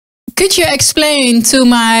Could you explain to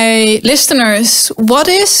my listeners what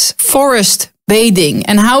is forest bathing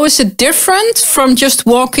and how is it different from just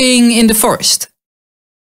walking in the forest?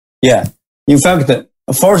 Yeah, in fact,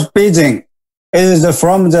 forest bathing is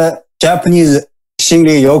from the Japanese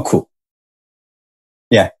Shinrin-Yoku.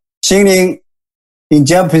 Yeah, Shinrin in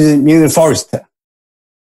Japanese means forest.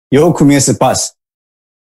 Yoku means bus.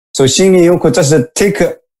 So Shinrin-Yoku just take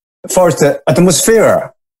forest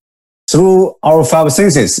atmosphere through our five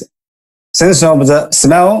senses. Sense of the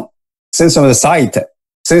smell, sense of the sight,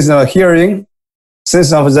 sense of hearing,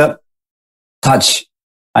 sense of the touch,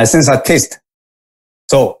 and sense of taste.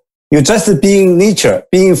 So you just being nature,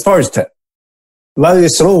 being forest, very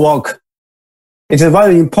slow walk. It is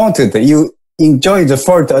very important that you enjoy the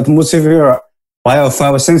forest atmosphere by your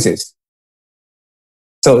five senses.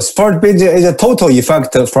 So forest bathing is a total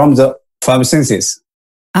effect from the five senses.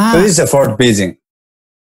 So this is a forest bathing.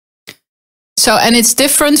 So, and it's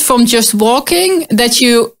different from just walking, that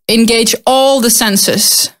you engage all the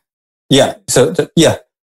senses. Yeah. So,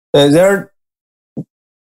 there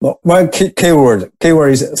one keyword.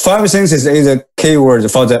 Keyword is five senses is a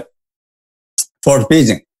keyword for the forest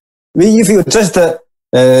bathing. If you just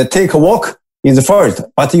take a walk in the forest,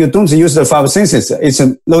 but you don't use the five senses, it's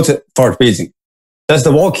not forest bathing. Just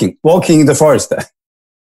walking in the forest.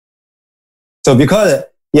 So because,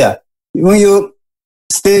 when you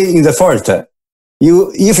stay in the forest,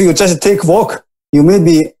 if you just take a walk, you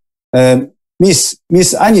maybe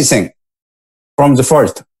miss anything from the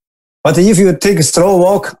forest. But if you take a slow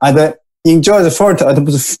walk and enjoy the forest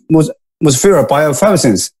atmosphere by your five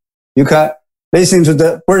senses, you can listen to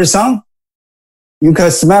the bird song. You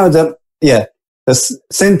can smell the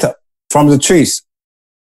scent from the trees.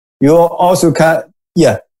 You also can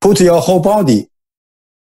put your whole body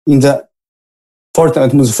in the forest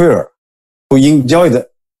atmosphere to enjoy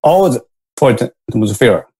all the forest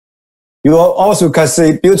atmosphere. You also can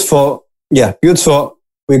see beautiful,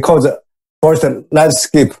 we call the forest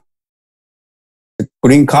landscape.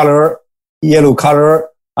 Green color, yellow color,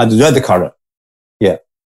 and red color. Yeah,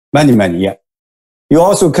 many. You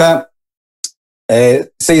also can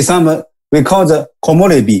see some, we call the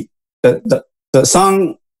komorebi, the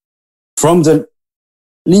sun from the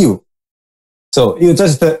leaf. So you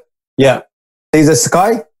just, see the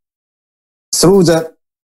sky through the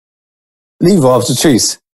leaf of the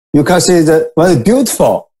trees. You can see the very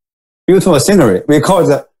beautiful scenery. We call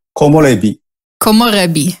the komorebi.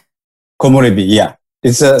 Komorebi, yeah.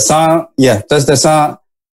 It's a sun, just the sun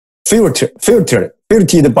filtered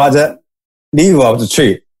by the leaf of the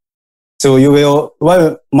tree. So you will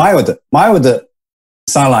very mild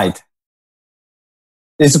sunlight.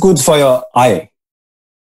 It's good for your eye.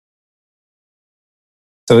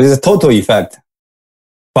 So it's a total effect,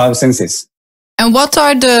 five senses. And what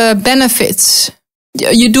are the benefits?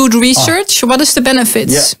 You do the research. What is the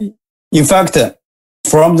benefits? Yeah. In fact,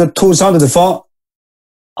 from the 2004,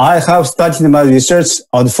 I have started my research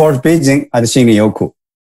on forest bathing at Shinrin-Yoku.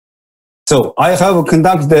 So I have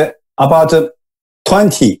conducted about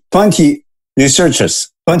 20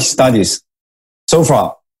 researchers, 20 studies so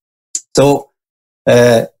far. So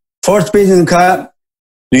forest bathing can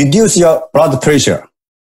reduce your blood pressure,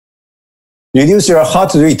 reduce your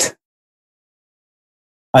heart rate,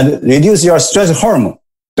 and reduce your stress hormone.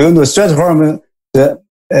 Do you know stress hormone? The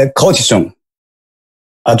cortisol,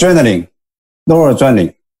 adrenaline,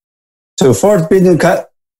 noradrenaline. So forest bathing can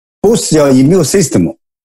boost your immune system.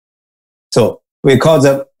 So we call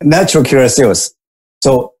them natural killer cells.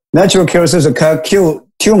 So natural killer cells can kill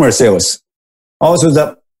tumor cells, also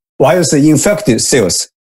the virus infected cells,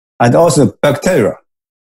 and also bacteria.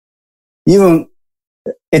 Even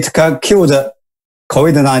it can kill the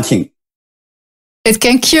COVID-19. It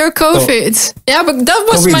can cure COVID. So, but that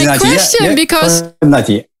was my question because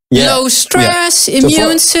low stress,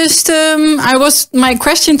 immune system. My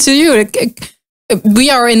question to you.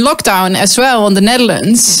 We are in lockdown as well in the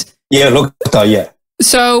Netherlands. Yeah, lockdown.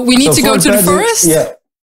 So we need to go to the forest.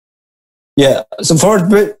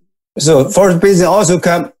 So forest bathing also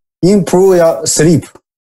can improve your sleep,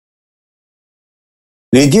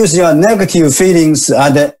 reduce your negative feelings,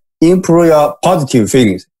 and improve your positive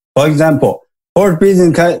feelings. For example, forest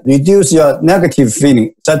bathing can reduce your negative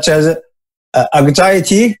feelings, such as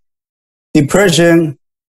anxiety, depression,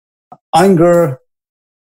 anger,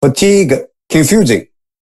 fatigue, confusion.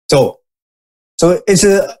 So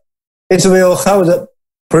it will have the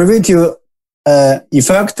preventive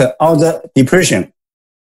effect on the depression.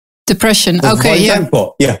 For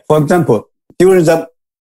example, during the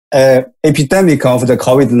epidemic of the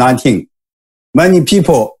COVID-19, many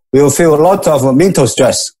people will feel a lot of mental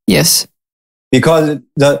stress. Yes. Because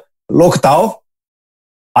the lockdown,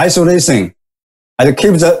 isolation and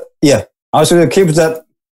keep the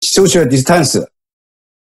social distance.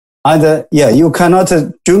 And you cannot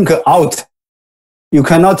drink out. You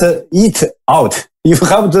cannot eat out. You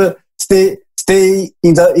have to stay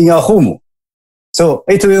in your home. So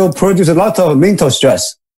it will produce a lot of mental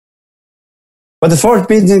stress. But forest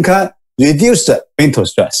bathing can reduce the mental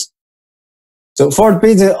stress. So forest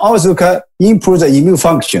bathing also can improve the immune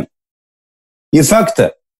function. In fact,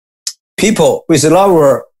 people with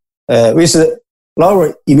lower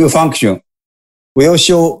immune function will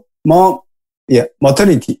show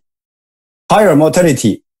higher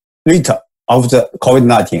mortality rate of the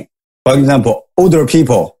COVID-19. For example, older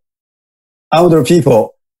people,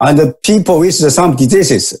 and people with some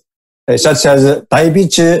diseases, such as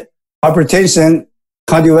diabetes, hypertension,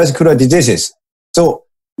 cardiovascular diseases. So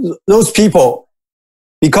those people,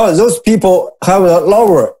 because those people have a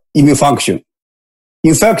lower immune function,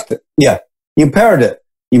 in fact, impaired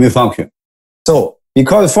immune function. So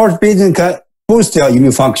because forest bathing can boost your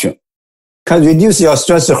immune function, can reduce your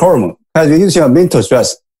stress hormone, can reduce your mental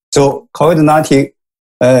stress. So COVID-19,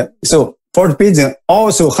 so forest bathing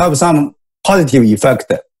also have some positive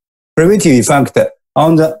effect, preventive effect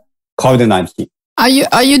on the COVID-19.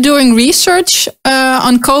 Are you doing research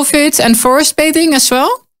on COVID and forest bathing as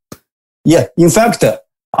well? Yeah, in fact,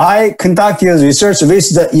 I conducted research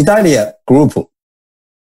with the Italian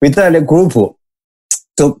group.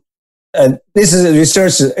 So this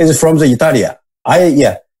research is from the Italia.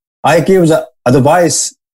 I give the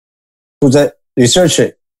advice to the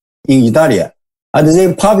researcher in Italia, and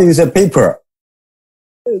they published a paper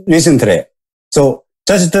recently. So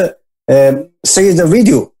just see the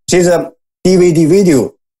video, see the DVD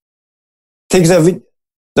video, take the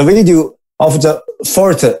video of the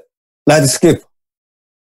forest landscape.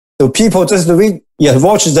 So people just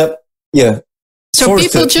watch the So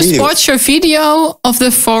people just video. Watch your video of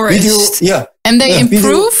the forest, video, and they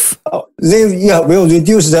improve. They will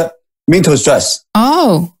reduce the mental stress.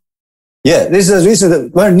 Oh, yeah, this is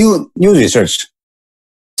recent, very new research.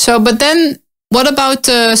 So, but then what about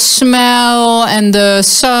the smell and the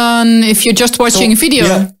sun? If you're just watching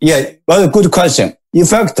video, well, good question. In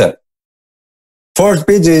fact, forest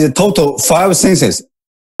bathing is total 5 senses,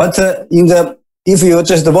 but if you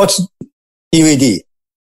just watch DVD.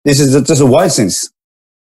 This is just one sense.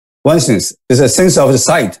 One sense is a sense of the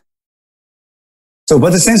sight. So,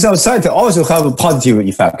 but the sense of sight also have a positive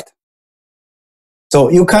effect. So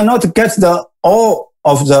you cannot get all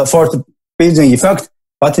of the forest bathing effect,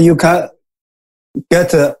 but you can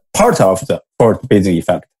get a part of the forest bathing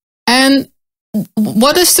effect. And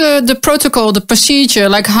what is the protocol, the procedure?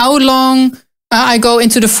 Like how long I go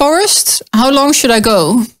into the forest? How long should I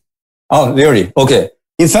go? Oh, really? Okay.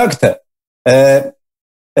 In fact,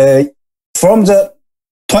 from the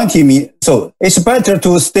 20 minutes, so it's better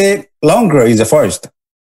to stay longer in the forest.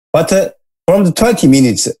 But from the 20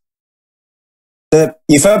 minutes, the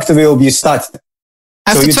effect will be started.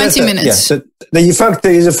 After 20 minutes? Yes, the effect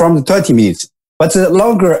is from the 20 minutes, but the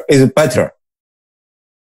longer is better.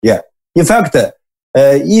 Yeah. In fact,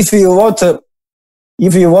 if you want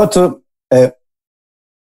to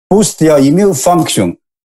boost your immune function,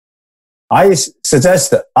 I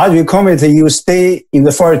recommend you stay in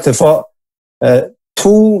the forest for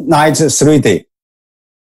 2 nights, 3 days.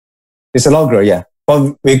 It's longer, yeah.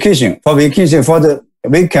 For vacation, for the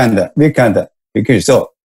weekend vacation.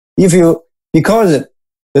 So because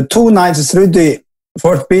the 2 nights, 3 days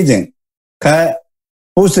forest bathing can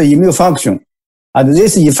boost the immune function, and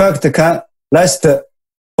this effect can last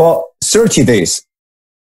for 30 days.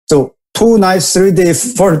 So 2 nights, 3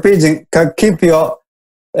 days forest bathing can keep your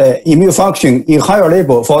immune function in higher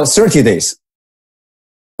level for 30 days.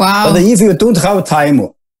 Wow. But if you don't have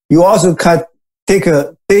time, you also can take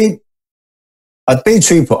a day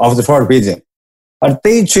trip of the forest bathing. A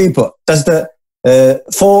day trip, just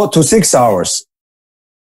 4 to 6 hours,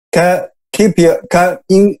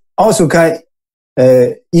 also can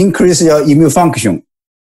increase your immune function.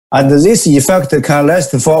 And this effect can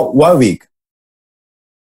last for 1 week.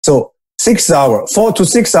 So 4 to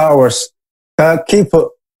 6 hours can keep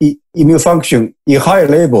immune function in higher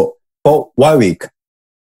level for 1 week.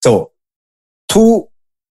 So 4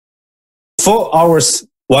 hours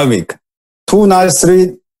 1 week, 2 nights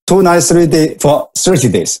 3 days for 30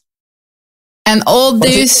 days. And all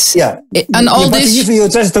this, if you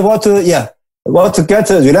just want to get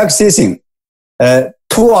relaxation,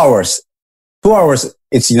 2 hours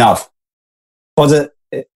it's enough for the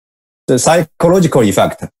psychological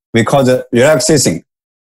effect. We call the relaxation.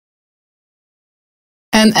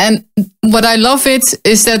 And what I love is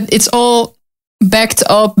that it's all backed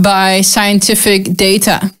up by scientific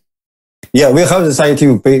data. Yeah, we have the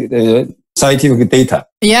scientific data.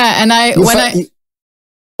 Yeah, and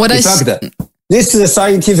this is a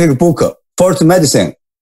scientific book, Forest Medicine.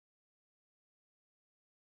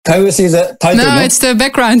 Can you see the title? No, it's the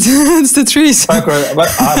background. It's the trees. Background.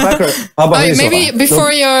 How about this maybe one?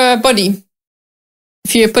 before your body.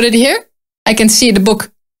 If you put it here, I can see the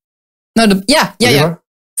book. No, yeah.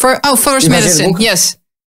 Forest Medicine. Yes.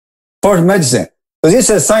 Forest Medicine. So this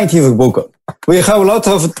is a scientific book. We have a lot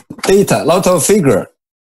of data, a lot of figure.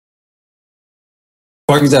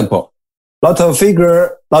 For example, lot of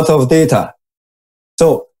figure, lot of data.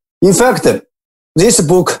 So, in fact, this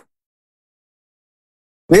book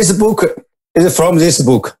is from this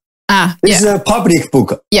book. This is a public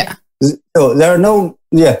book. Yeah. So there are no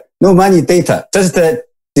many data, just the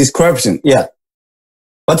description. Yeah.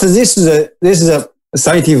 But this is a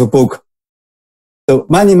scientific book. So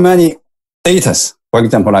many data. For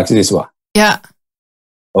example, like this one. Yeah.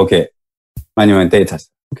 Okay. Many data.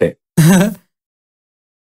 Okay.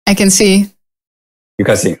 I can see. You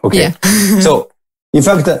can see. Okay. Yeah. So, in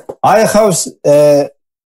fact, I have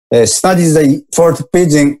studied the forest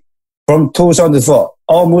paging from 2004,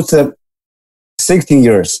 almost 16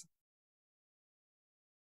 years.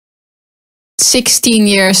 16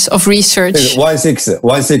 years of research. 16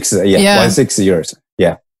 years.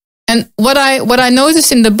 Yeah. And what I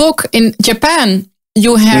noticed in the book, in Japan,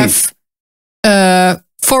 you have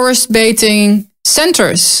forest bathing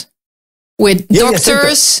centers with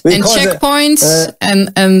doctors and checkpoints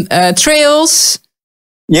and trails.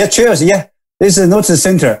 Yeah, trails. Yeah, this is not the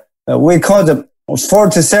center. We call them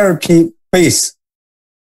forest therapy base.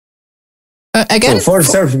 Again, so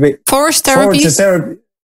forest therapy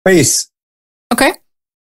base. Okay.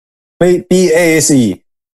 B-A-S-E.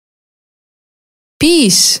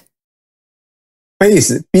 Peace.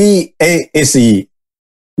 Base. B-A-S-E.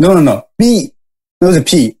 No. B. Not the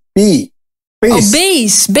P. B.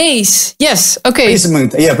 Base. Oh, base. Yes. Okay.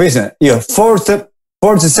 Basement. Yeah, basement. Yeah, forest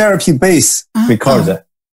therapy base. We call it.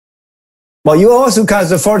 But you also got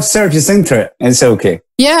the forest therapy center. It's okay.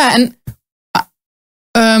 Yeah, and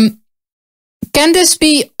can this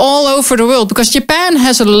be all over the world? Because Japan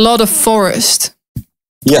has a lot of forest.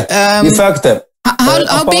 Yeah. In fact,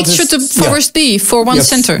 how big should the forest be for one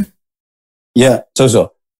center? Yeah.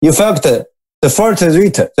 So in fact, the forest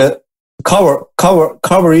rate, the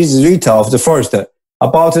coverage rate of the forest,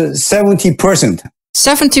 about 70%.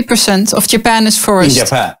 70% of Japan is forest.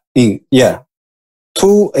 In Japan.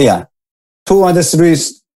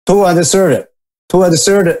 230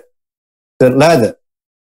 the land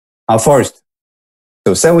are forest.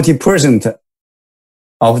 So 70%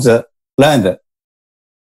 of the land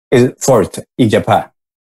is forest in Japan.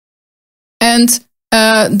 And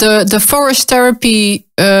the forest therapy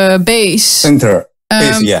base center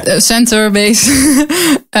base, center base.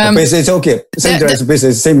 Base is okay. Center base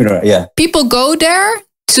is similar. Yeah. People go there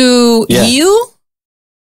to heal.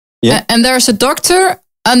 Yeah. And there's a doctor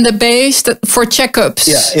on the base for checkups.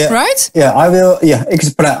 Right? Yeah. I will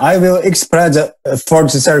explain the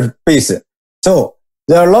forest therapy base. So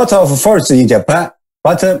there are a lot of forests in Japan,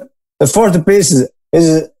 but the forest base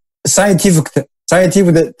is scientific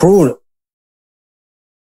proved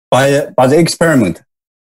by the experiment.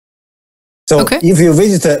 So if you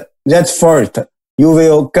visit that forest, you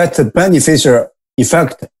will get a beneficial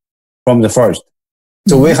effect from the forest.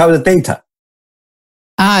 So we have the data.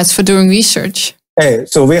 It's for doing research.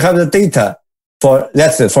 So we have the data for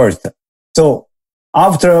that forest. So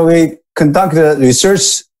after we conduct the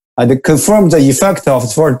research and confirm the effect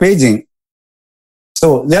of forest bathing,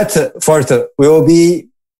 so that forest will be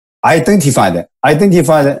identified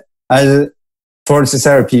as forest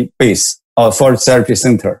therapy base or forest therapy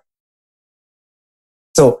center.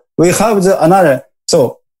 So we have another.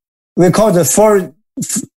 So we call the forest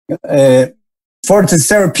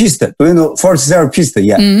therapist. Do you know forest therapist?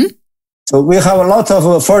 Yeah. Mm-hmm. So we have a lot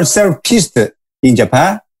of forest therapists in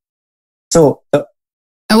Japan. So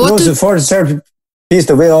those forest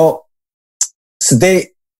therapists will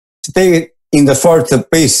stay in the forest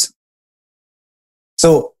base.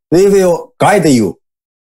 So they will guide you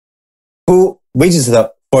to visit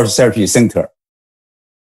the forest therapy center.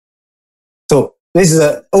 So this is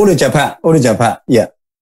old Japan. Yeah.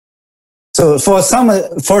 So for some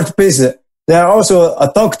forest base, there are also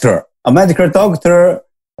a medical doctor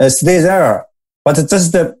stay there, but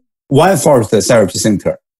just one forest therapy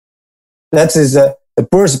center. That is the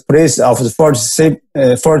birthplace of the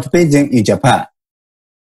forest bathing in Japan.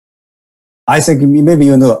 I think maybe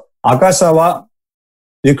you know Agasawa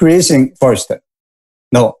Recreation Forest.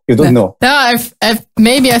 No, you don't know. No, I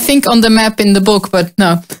think on the map in the book, but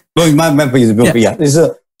no. No, my map is the book. Yeah. It's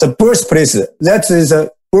the birthplace. That is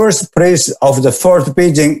birthplace of the Fort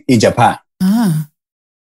Beijing in Japan. And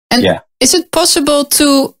is it possible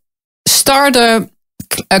to start a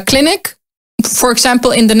clinic, for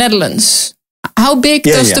example, in the Netherlands? How big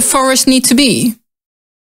does the forest need to be?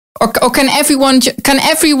 Or can everyone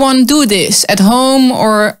do this at home?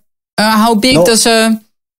 Or how big does a...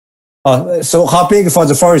 so how big for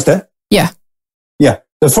the forest? Yeah.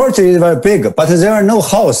 The forest is very big, but there are no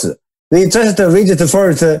houses. They just visit the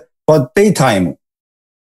forest for daytime.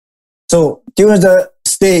 So during the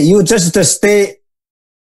stay, you just stay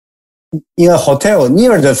in a hotel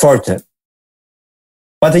near the forest,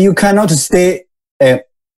 but you cannot stay at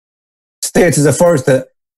the forest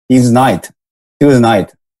in the night, during the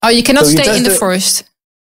night. Oh, you cannot stay in the forest.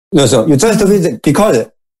 No, so you just visit because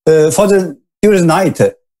during the night,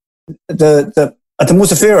 the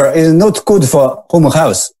atmosphere is not good for home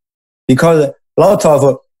health because a lot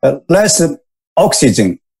of less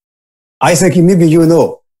oxygen. I think maybe you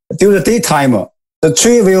know, during the daytime, the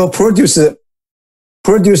tree will produce the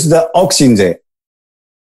oxygen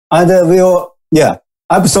and will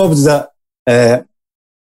absorb the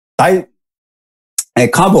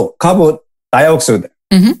carbon dioxide.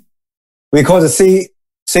 Mm-hmm. We call it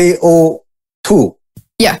CO2.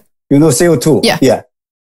 Yeah. You know CO2? Yeah.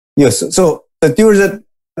 Yes. So during the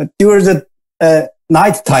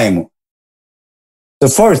night time,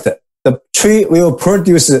 the tree will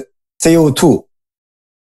produce CO2,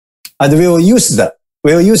 and we will use the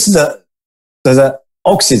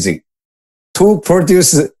oxygen to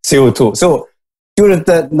produce CO2. So during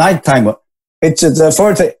the night time, the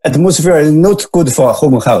forest atmosphere is not good for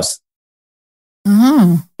home health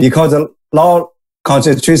because the low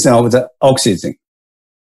concentration of the oxygen.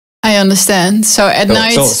 I understand. So at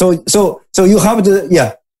night. So you have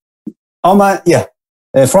to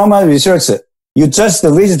from my research, you just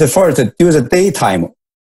visit the forest during the daytime.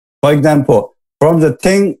 For example, from the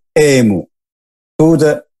 10 a.m. to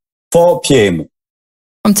the 4 p.m.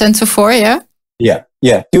 From 10 to 4, yeah? Yeah.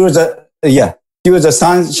 During the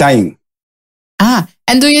sun shining.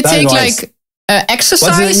 And do you take like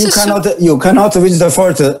exercises? But you cannot visit the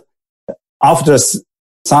forest after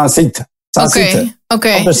sunset. Okay.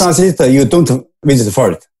 After sunset, you don't visit the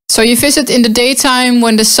forest. So you visit in the daytime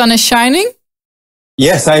when the sun is shining?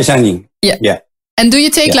 Yes, sun is shining. Yeah. And do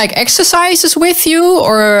you take like exercises with you,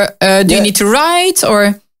 or do you need to ride,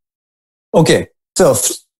 or? Okay, so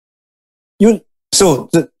in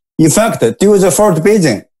fact, during the Fort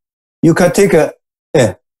Beijing, you can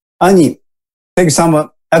take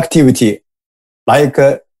some activity like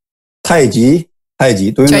Tai Chi. Do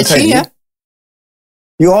you know Tai Chi? Yeah.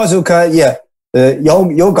 You also can yoga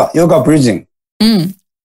breathing.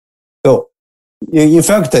 So in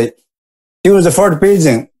fact, during the Fort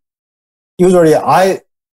Beijing, usually I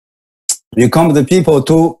recommend the people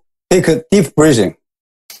to take a deep breathing.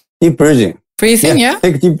 Breathing, yeah.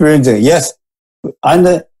 Take deep breathing, yes.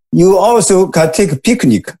 And you also can take a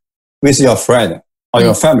picnic with your friend or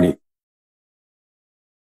your family.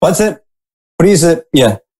 But please,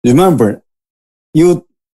 remember, you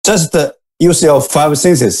just use your 5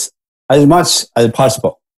 senses as much as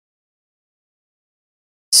possible.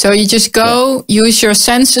 So you just go, use your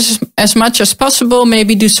senses as much as possible,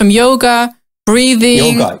 maybe do some yoga,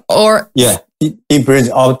 breathing, or... Yeah, deep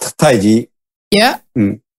breathing or Tai Chi. Yeah.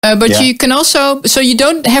 But you can also, so you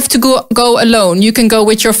don't have to go alone. You can go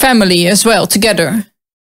with your family as well, together.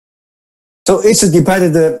 So it's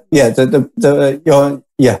dependent,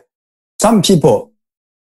 Some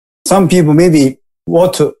people maybe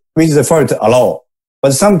want to visit the forest alone,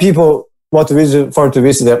 but some people want to visit the forest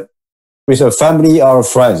with a family or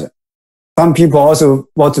friends. Some people also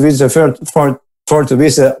want to visit the forest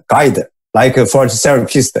with a guide, like a forest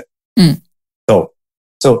therapist. So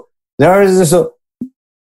there is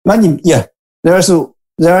many, there is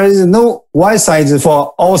no one size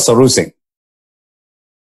for all solution.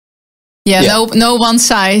 No one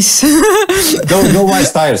size. no one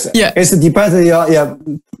size. It's dependent on your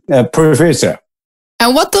professor.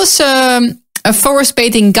 And what does a forest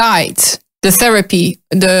bathing guide, the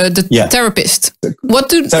therapist, what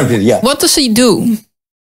does he do?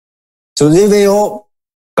 So they will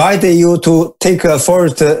guide you to take a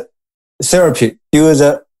forest therapy during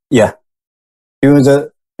the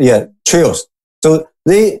trails. So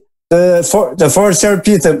the forest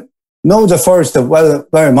therapist know the forest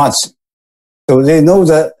very much. So they know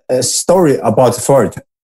the story about the forest.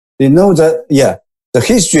 They know the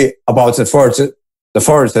history about the forest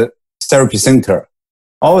therapy center.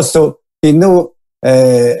 Also, they know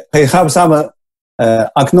they have some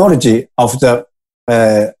acknowledge of the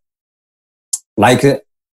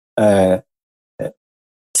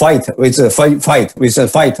fight with the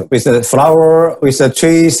flower, with the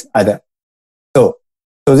trees, and so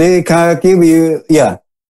they can give you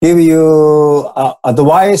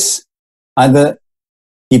advice, and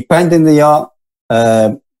depending on your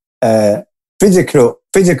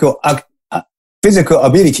physical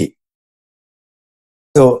ability.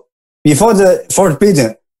 So before the fourth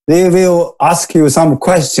visit, they will ask you some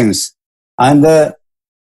questions and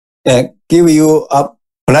give you a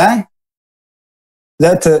plan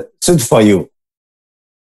that suits for you.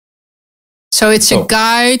 So it's a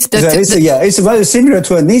guide that it's very similar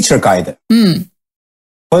to a nature guide.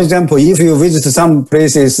 For example, if you visit some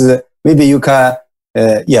places, maybe you can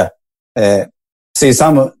see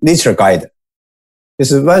some nature guide.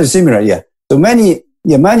 It's very similar. So many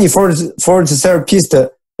forest therapists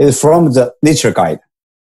is from the nature guide.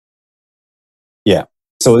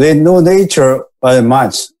 So they know nature very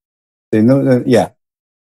much. They know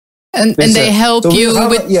and they help you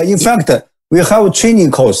with. In fact, we have a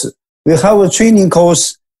training course. We have a training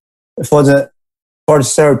course for the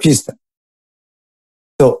therapist.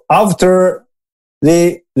 So after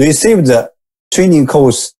they receive the training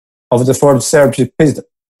course of the therapist,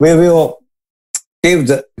 we will give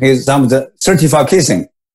some the certification.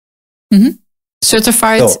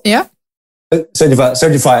 Certified,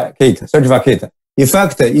 certificate. In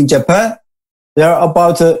fact, in Japan, there are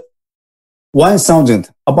about 1,000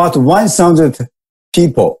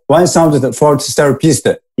 people, 1,000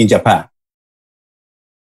 therapists in Japan.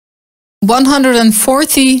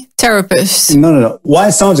 140 therapists. No,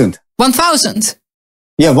 1,000. 1,000.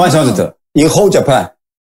 Yeah, 1,000 in whole Japan.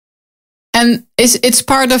 And it's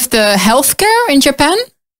part of the healthcare in Japan?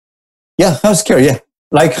 Yeah, healthcare.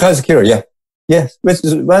 Like healthcare. Yes, which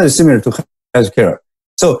is very similar to healthcare.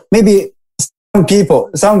 So maybe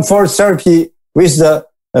some forest therapy with the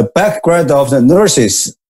background of the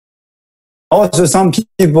nurses. Also, some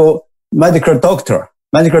people, medical doctor,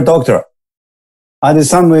 and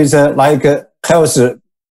some with like healthcare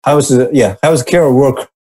work.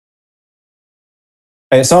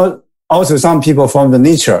 So also some people from the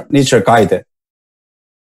nature guide.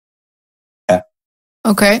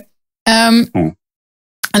 Okay. And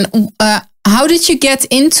how did you get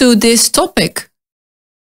into this topic?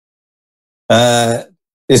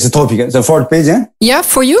 It's a topic, the fourth page. Yeah,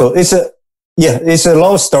 for you? So it's a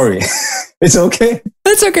long story. It's okay.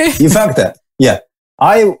 That's okay. In fact,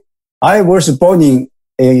 I was born in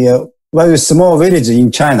a very small village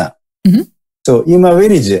in China. So in my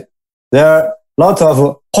village, there are a lot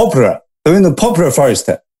of poplar. So in the poplar forest,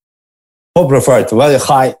 very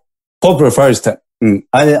high poplar forest, and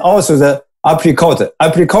also the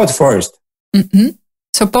apricot forest.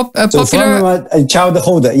 So popular. So from my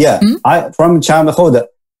childhood,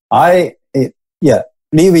 I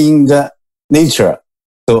live in the nature.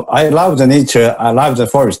 So I love the nature. I love the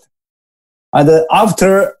forest. And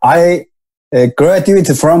after I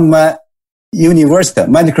graduated from medical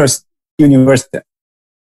university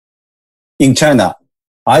in China,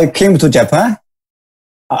 I came to Japan.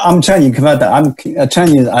 I'm Chinese, I'm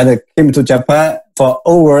Chinese. I came to Japan for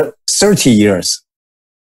over 30 years.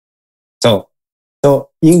 So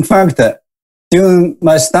in fact, during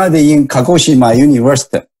my study in Kagoshima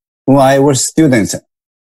University, when I was a student,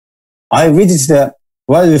 I visited a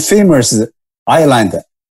very famous island.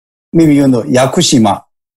 Maybe you know Yakushima.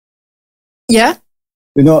 Yeah.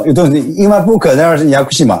 You know, in my book, there is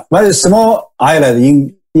Yakushima, very small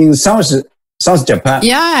island in South Japan.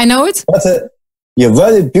 Yeah, I know it. But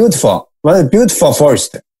very beautiful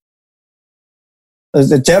forest.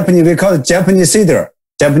 The Japanese, we call it Japanese cedar.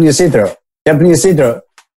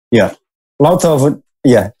 Lot of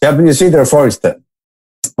Japanese cedar forest,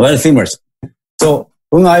 very famous. So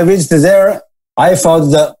when I visited there, I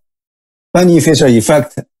found the beneficial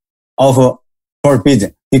effect of forest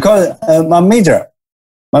bathing because my major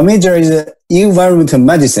is environmental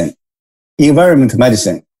medicine.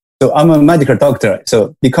 So I'm a medical doctor.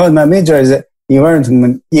 So because my major is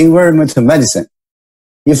environmental medicine,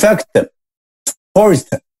 in fact, forest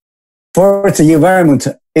environment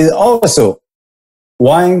is also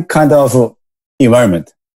one kind of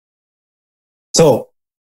environment. So,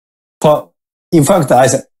 in fact, I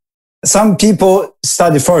said, some people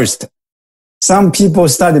study forest, some people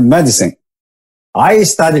study medicine. I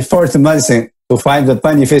study forest medicine to find the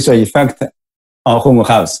beneficial effect on human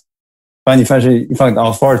health, beneficial effect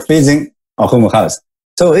of forest bathing on human health.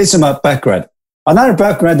 So it's my background. Another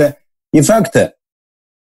background, in fact,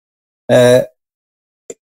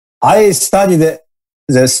 I studied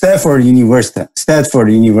the Stanford University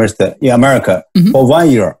in America for 1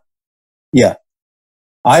 year. Yeah.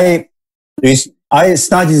 I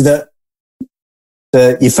studied the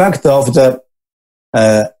effect of the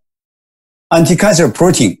anti-cancer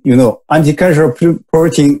protein, anti-cancer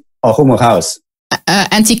protein of human health.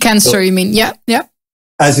 Anti-cancer, you mean? Yeah, yeah.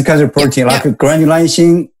 Anti-cancer protein, like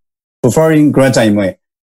granulation, perforin, granzyme.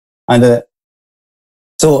 And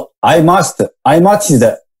so I learned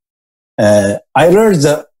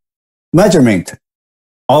the measurement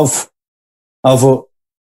of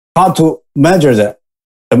how to measure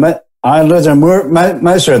I learned the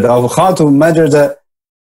method of how to measure the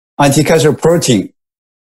anti-cancer protein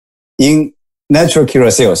in natural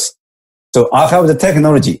killer cells. So I have the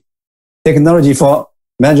technology for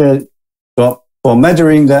measuring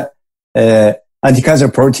the anti-cancer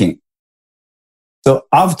protein. So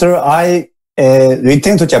after I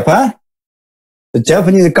returned to Japan, the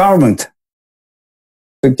Japanese government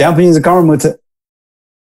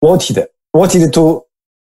wanted to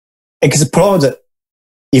explore the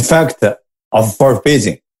effect of forest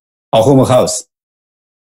bathing on human health.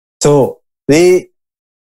 So they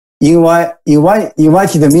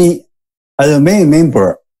invited me as a main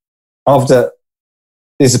member of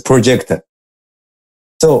this project.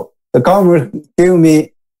 So the government gave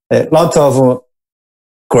me a lot of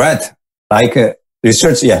grant, like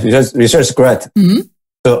research grant. Mm-hmm.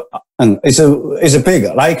 So it's big,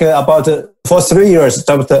 like about for 3 years,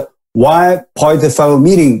 about $1.5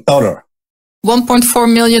 million.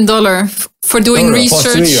 $1.4 million for doing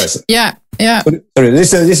research. For 3 years. Yeah, yeah. Sorry,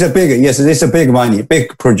 this is big. Yes, this is big money,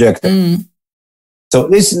 big project. Mm. So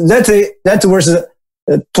that was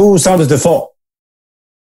 2004,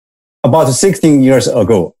 about 16 years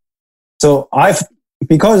ago. So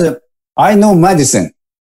because I know medicine,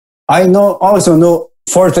 I also know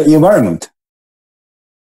forest environment.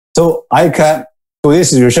 So I can do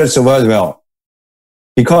this research very well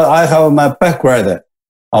because I have my background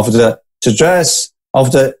of the stress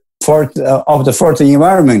of the forest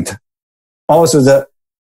environment, also the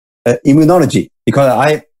immunology, because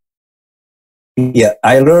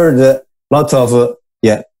I learned a lot of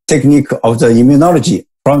technique of the immunology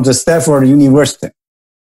from the Stanford University.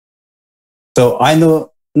 So I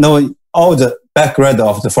know all the background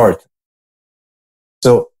of the forest.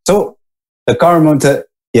 So the government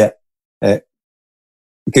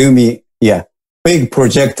gave me big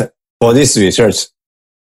project for this research.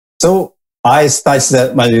 So I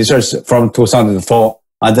started my research from 2004,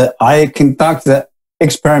 and I conduct the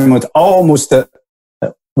experiment almost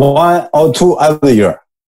 1 or 2 every year.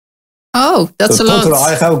 Oh, that's so a lot. Total,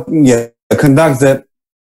 I have conducted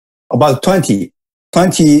about 20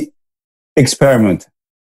 experiments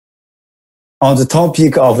on the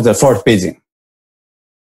topic of the forest bathing.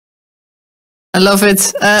 I love it.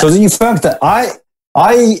 So in fact,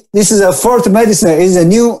 this is a forest medicine is a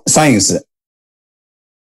new science.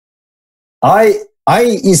 I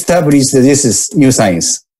established this is new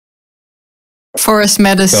science. Forest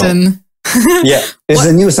medicine. So, it's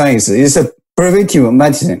a new science. It's a preventive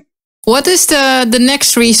medicine. What is the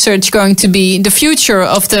next research going to be? The future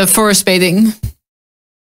of the forest bathing?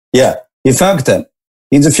 Yeah, in fact,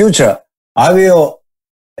 in the future, I will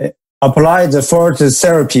apply the forest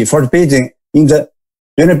therapy, forest bathing in the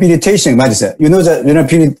rehabilitation medicine. You know the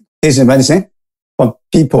rehabilitation medicine for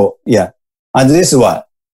people, And this one.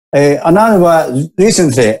 Another one,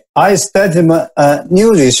 recently, I started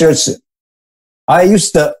new research. I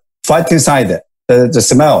used the phytoncide, the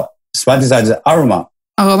smell, phytoncide aroma.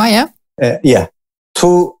 Aroma, yeah.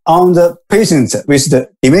 On the patients with the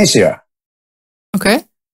dementia. Okay.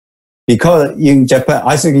 Because in Japan,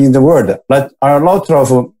 I think in the world, there are a lot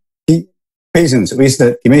of patients with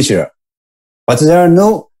the dementia, but there are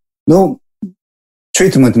no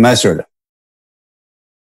treatment method.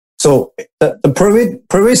 So the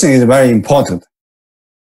prevention is very important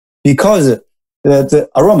because the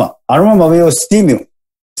aroma will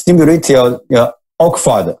stimulate your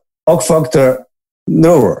olfactory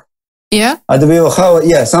nerve. Yeah. And will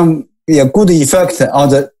have some good effect on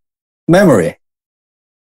the memory.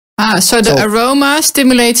 So the aroma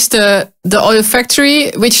stimulates the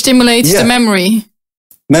olfactory, which stimulates the memory.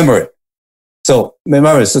 Memory. So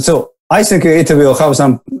I think it will have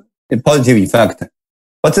some positive effect.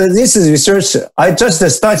 But this is research. I just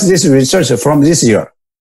started this research from this year.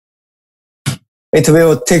 It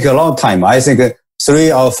will take a long time. I think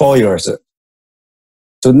 3 or 4 years.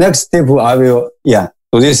 So next step, I will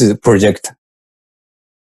do this project.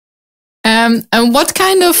 And what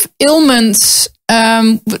kind of ailments?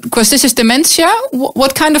 Because this is dementia.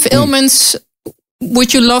 What kind of ailments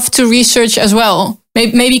would you love to research as well?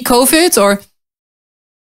 Maybe COVID or?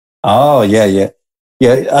 Oh yeah.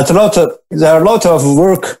 There are a lot of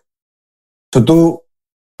work to do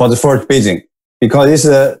for the forest bathing because it's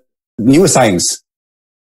a new science.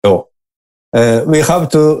 So we have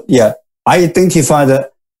to identify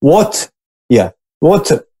which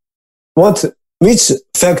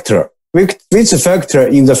factor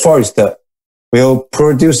in the forest will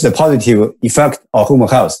produce the positive effect on human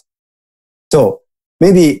health. So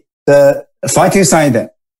maybe the phytoncide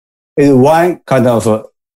is one kind of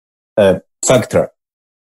factor,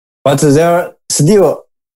 but there are still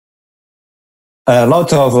a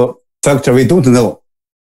lot of factors we don't know.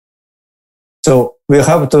 So we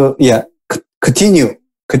have to continue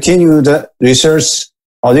the research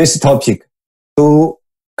on this topic to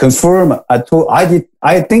confirm and to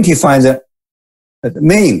identify the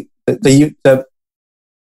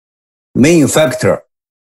main factor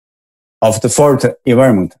of the forest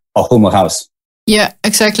environment of human health. Yeah,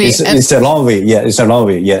 exactly. It's a long way. Yeah, it's a long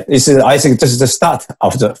way. Yeah, I think this is the start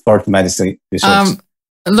of the forest medicine research.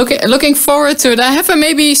 Looking forward to it. I have a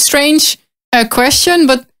maybe strange question,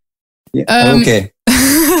 but okay.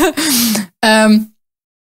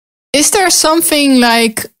 Is there something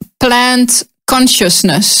like plant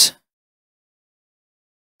consciousness?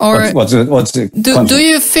 Or do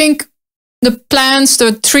you think the plants,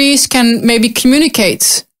 the trees can maybe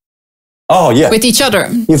communicate with each other?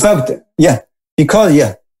 In fact,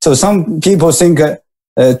 because so some people think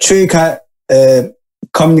tree can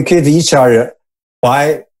communicate each other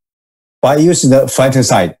by using the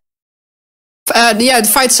phytoncide. The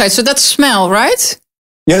phytoncide. So that's smell, right?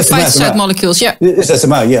 Yes, the phytoncide molecules. Yeah, it's a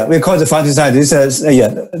smell. Yeah, we call the phytoncide. It's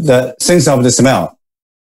the sense of the smell,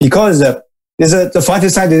 because the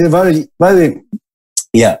phytoncide is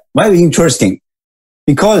very interesting.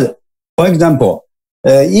 Because, for example,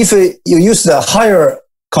 if you use the higher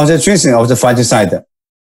concentration of the phytoncide,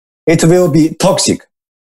 it will be toxic.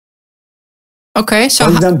 Okay, so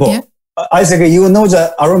for example, I think you know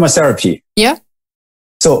the aromatherapy. Yeah.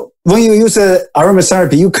 So when you use the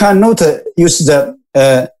aromatherapy, you cannot use the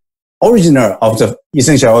original of the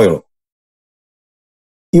essential oil.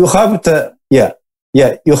 You have to, you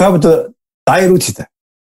have to dilute it.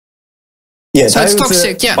 Yeah, so it's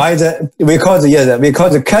toxic. Yeah. We call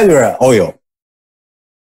the carrier oil.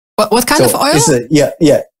 What kind of oil? It's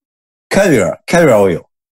carrier oil,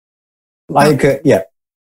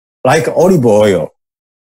 like olive oil.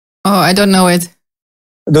 Oh, I don't know it.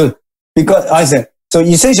 Because I said, so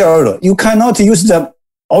essential oil, you cannot use the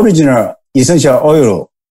original essential oil.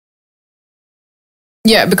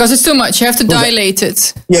 Yeah, because it's too much. You have to dilate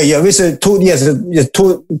it. Yeah, with the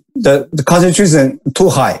concentration too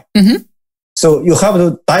high. Mm-hmm. So you have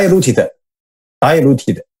to dilute it.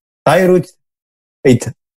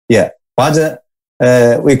 Yeah, but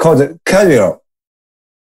we call it carrier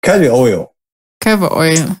oil. Carrier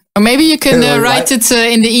oil. Or maybe you can write it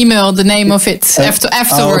in the email, the name of it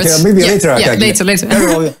afterwards. Okay, maybe later. Later.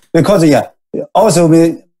 Carrier oil, because also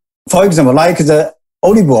for example, like the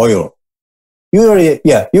olive oil. Usually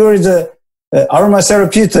the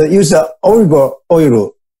aromatherapist use the olive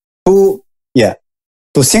oil to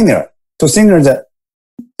signal the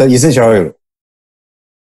essential oil.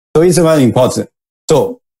 So it's very important.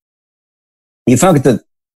 So in fact, so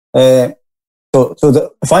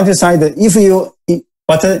the phytoncide,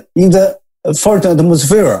 but in the forest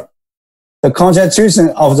atmosphere, the concentration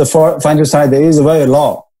of the phytoncide is very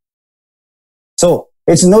low. So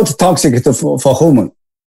it's not toxic for human,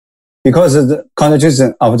 because the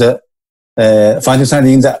concentration of the phytoncide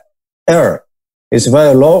in the air is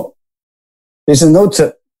very low. It's not,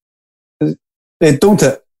 they don't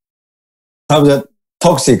have the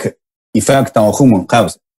toxic effect on human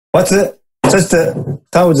health, but just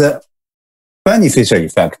have the beneficial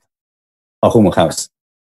effect on human health.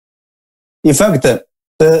 In fact,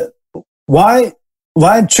 why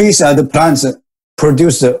trees and plants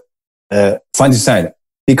produce phytoncide?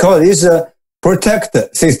 Because it's a protect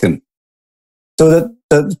system. So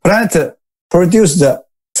the plant produce the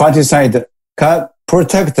phytoncide can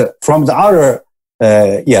protect from the other,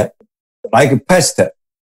 like pest,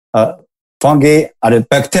 fungi and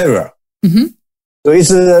bacteria. Mm-hmm. So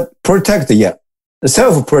it's a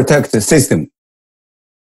self-protect system.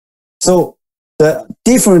 So the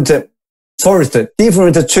different forest,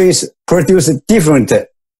 different trees produce different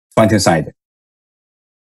phytoncide.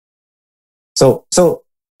 So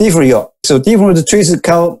different trees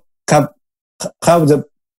can have the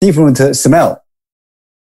different smell.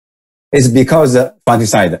 It's because the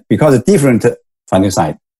phytoncide, because of different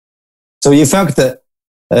phytoncide. So in fact,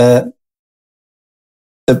 the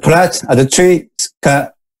plant and the tree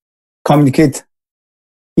can communicate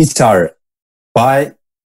each other by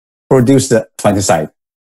produce the phytoncide.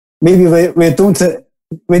 Maybe we don't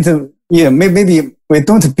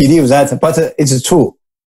believe that, but it's true.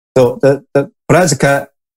 So the plants can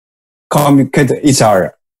communicate each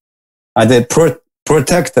other and they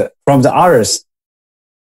protect from the others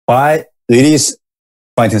by release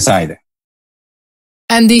phytoncide.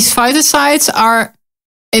 And these phytoncides are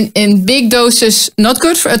in big doses not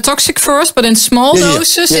good for toxic for us, but in small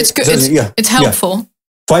doses it's good. It's helpful.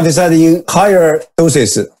 Phytoncide in higher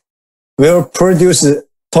doses will produce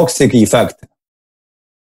toxic effect.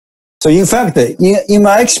 So in fact, in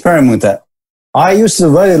my experiment, I used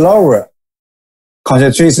very lower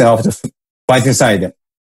concentration of the phytoncide.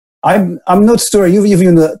 I'm not sure if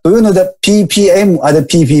you know. Do you know the ppm and the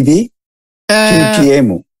ppb?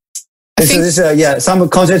 ppm. This is some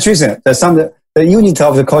concentration. The unit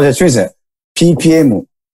of the concentration. ppm.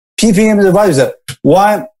 ppm is value is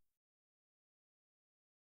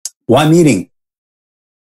 1 million.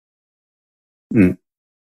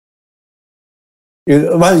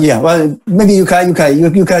 Maybe you can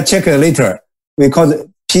check it later. We call it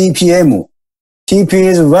ppm. ppm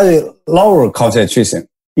is very lower concentration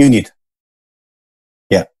unit.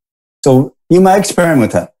 Yeah. So in my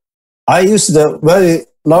experiment, I used the very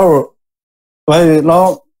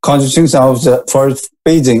low concentration of the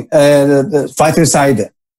the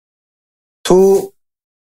phytoncide to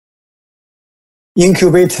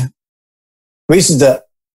incubate with the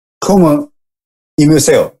human immune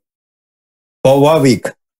cell for 1 week.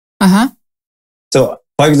 So,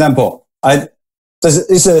 for example, this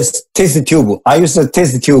is a test tube. I use the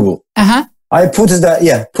test tube. I put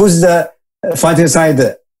the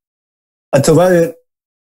phytoncide at a very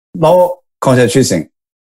low concentration,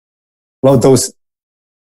 low dose.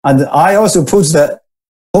 And I also put the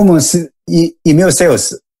human immune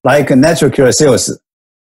cells, like natural killer cells.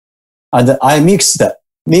 And I mix the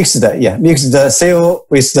cell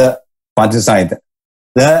with the phytoncide.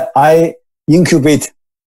 Then I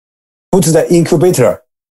put the incubator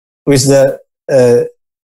with the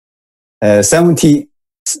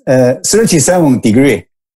 37 degree,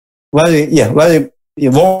 very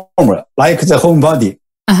warm, like the home body.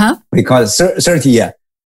 Because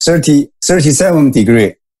 37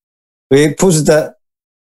 degree. We put the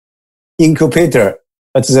incubator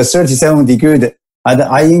at the 37 degree, and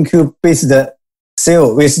I incubate the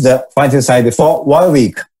cell with the phytoncide for 1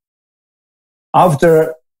 week.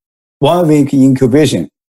 After 1 week incubation,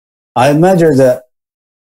 I measure the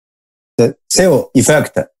cell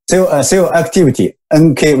effect, cell activity,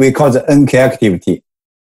 NK, we call the NK activity.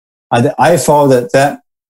 And I found that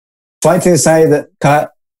phytoncide can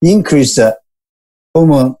increase the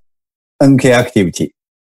human NK activity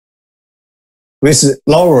with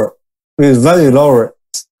very lower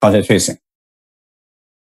concentration.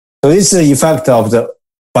 So this is the effect of the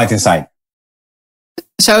phytoncide.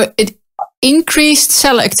 So it increased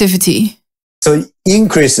cell activity. So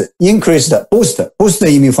boost the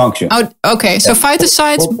immune function. Oh, okay. So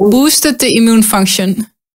phytoncides boosted the immune function.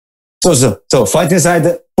 So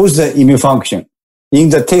phytoncide boost the immune function in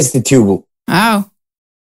the test tube. Wow.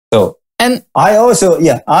 So and I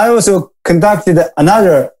also conducted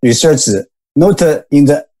another research, not in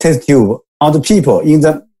the test tube, on the people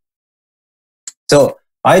So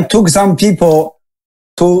I took some people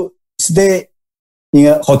to stay in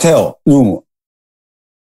a hotel room.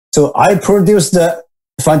 So I produced the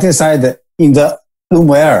phytoncide in the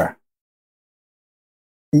room air.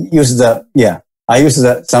 I used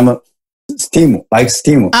some steam, like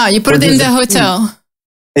steam. You put it in the hotel.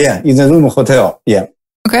 Yeah, in the room hotel. Yeah.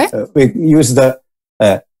 Okay. We use the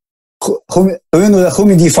do you know the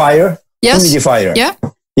humidifier? Yes. Humidifier. Yeah.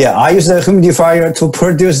 Yeah, I use the humidifier to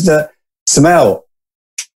produce the smell,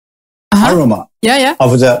 aroma. Yeah.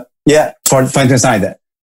 Of the for phytoncide.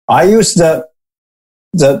 I use the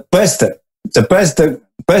best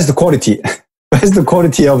quality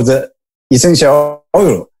of the essential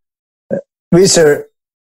oil, which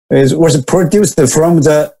was produced from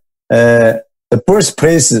the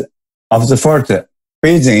birthplace of the fort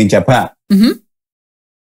Beijing in Japan.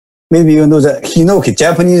 Maybe you know the hinoki,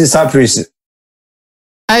 Japanese cypress.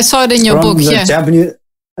 I saw it in your book. Yeah. Japanese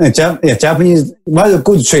very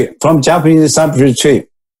good tree from Japanese cypress tree.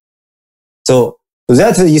 So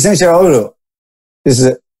that essential oil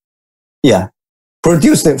is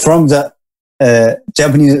produced from the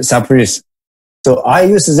Japanese cypress. So I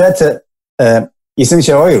use that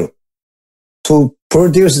essential oil to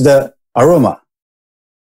produce the aroma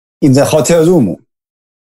in the hotel room.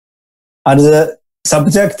 And the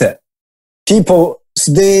subject, people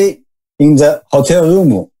stay in the hotel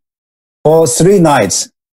room for 3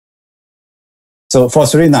 nights. So for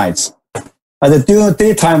 3 nights. And during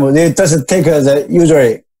daytime, they just take the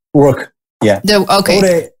usual work. Yeah.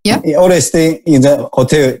 Only stay in the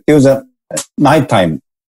hotel during the nighttime.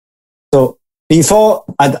 So before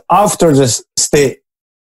and after the stay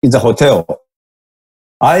in the hotel,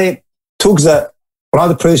 I took the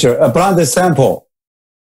blood pressure, blood sample,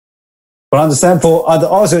 and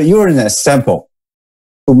also urine sample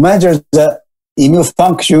to measure the immune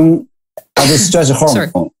function and the stress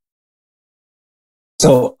hormone.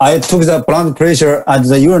 So I took the blood pressure and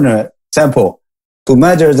the urine sample to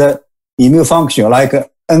measure the immune function, like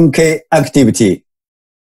NK activity,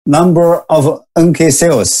 number of NK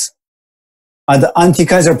cells, and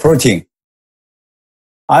anti-cancer protein.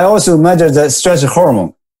 I also measure the stress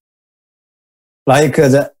hormone, like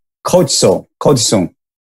the cortisol,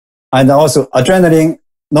 and also adrenaline,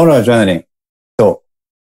 noradrenaline. So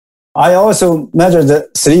I also measure the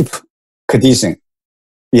sleep condition.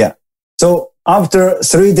 Yeah. So after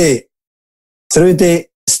 3 days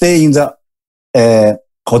stay in the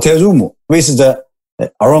hotel room with the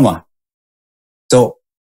aroma. So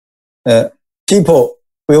people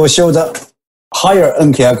will show the higher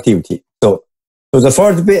NK activity. So the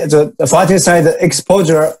phytoncide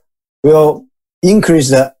exposure will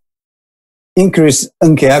increase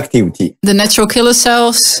NK activity. The natural killer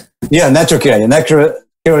cells. Yeah, natural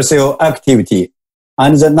killer cell activity,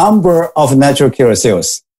 and the number of natural killer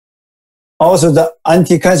cells. Also the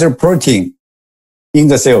anti-cancer protein in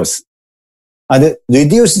the cells, and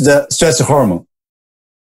reduce the stress hormone,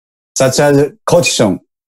 such as cortisol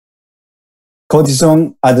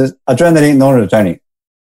and adrenaline, noradrenaline,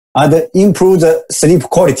 and improve the sleep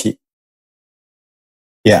quality.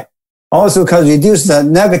 Yeah. Also can reduce the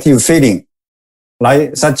negative feeling,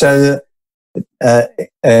 like such as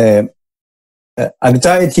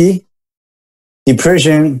anxiety,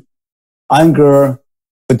 depression, anger,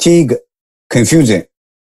 fatigue, confusion.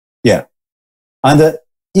 Yeah. And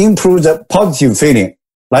improve the positive feeling,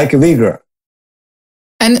 like vigor.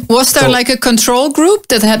 And was there like a control group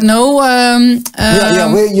that had no...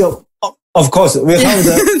 of course, we have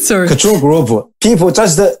the control group. People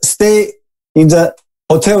just stay in the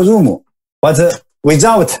hotel room, but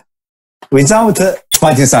without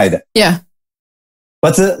phytoncide. Yeah.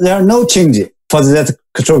 But there are no change for that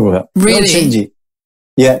control group. Really? No change.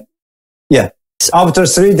 Yeah. Yeah. After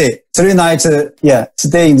 3 nights,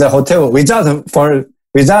 stay in the hotel without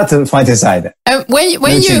phytoncide.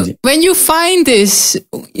 When you find this,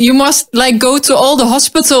 you must like go to all the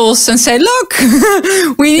hospitals and say, look,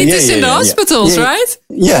 we need this in the hospitals, right?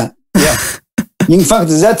 Yeah. In fact,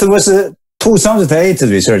 that was 2008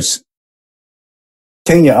 research.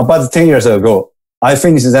 About 10 years ago, I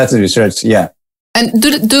finished that research. Yeah. And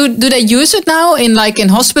do they use it now in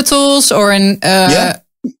hospitals or in? Yeah.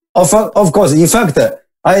 Of course. In fact,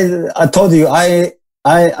 I told you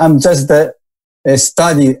I'm just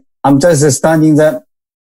studying the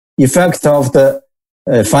effect of the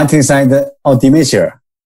phytoncide on dementia.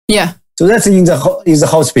 Yeah. So that's in the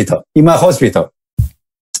hospital, in my hospital.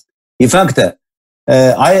 In fact,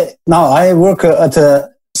 I work at a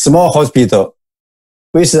small hospital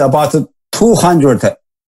with about 200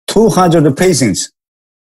 patients.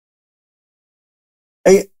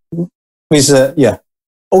 With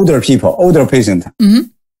older patient. Mm-hmm.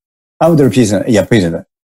 Older patient.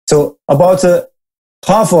 So about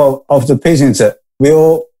half of the patients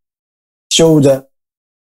will show the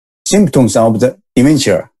symptoms of the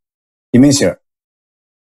dementia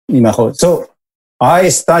in my whole. So I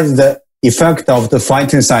studied the effect of the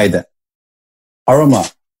phytoncide aroma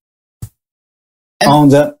on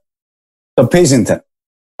the patient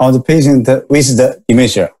with the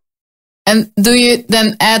dementia. And do you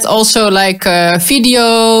then add also like a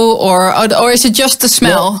video or is it just the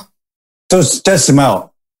smell? No, so just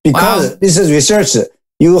smell. Because this is research,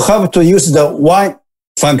 you have to use the one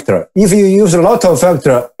factor. If you use a lot of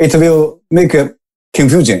factor, it will make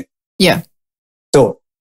confusion. Yeah. So,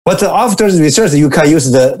 but after the research, you can use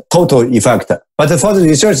the total effect. But for the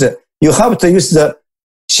research, you have to use the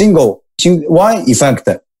one effect,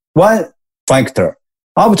 one factor.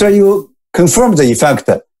 After you confirm the effect,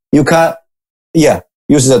 you can,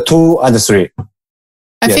 use the 2 and 3.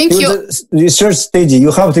 I think the research stage,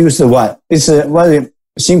 you have to use the one. It's very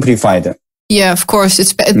simplified. Yeah, of course.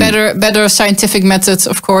 It's better scientific methods,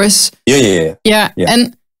 of course. Yeah.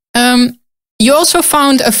 And you also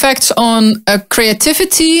found effects on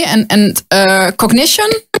creativity and cognition.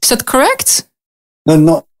 Is that correct?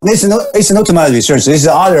 No. It's not my research. This is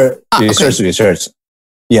other research.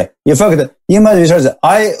 Yeah. In fact, in my research,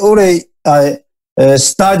 I only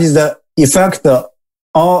studied the effect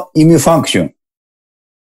on immune function,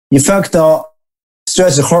 effect on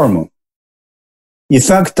stress hormone,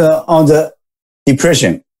 effect on the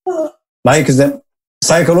depression, like the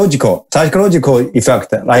psychological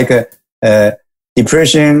effect, like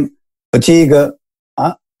depression, fatigue,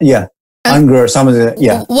 anger, some of the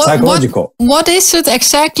psychological. What is it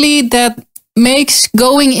exactly that makes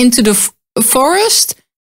going into the forest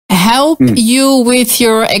help you with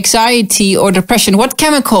your anxiety or depression? What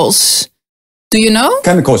chemicals? Do you know?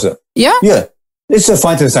 Chemicals. Yeah? Yeah. It's a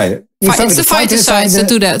phytoncide. It's the phytoncides that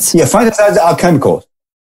do that. Yeah, phytoncides are chemicals.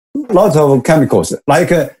 Lots of chemicals,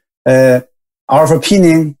 like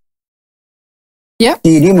alpha-pinene. Yeah.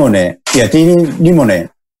 D-limonene. Yeah,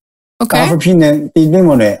 D-limonene. Okay. Alpha-pinene,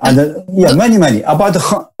 D-limonene, and many, about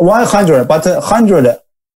 100, but 100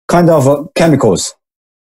 kind of chemicals.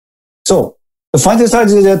 So the phytoncide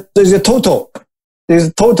is a total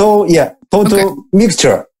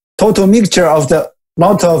mixture of the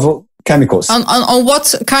lot of chemicals. On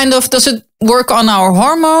what kind of, does it work on our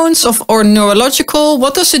hormones or neurological?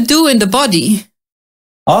 What does it do in the body?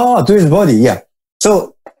 Oh, to the body, yeah.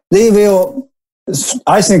 So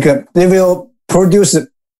I think they will produce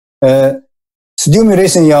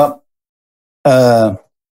stimulation your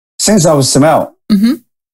sense of smell. Mm-hmm.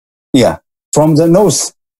 Yeah, from the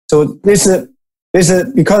nose. So this is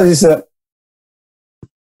because it's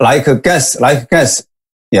like gas.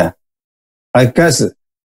 Yeah, like gas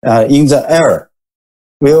in the air.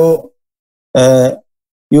 Will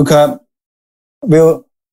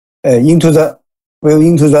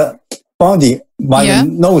into the body by the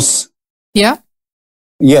nose. Yeah.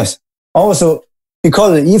 Yes. Also,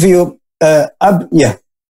 because if you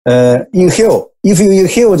inhale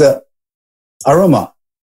the aroma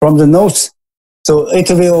from the nose, so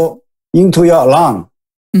it will into your lung.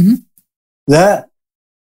 Mm-hmm. Then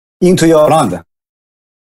into your lung.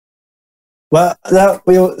 Well, that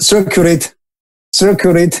will circulate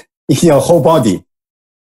in your whole body.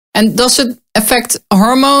 And does it affect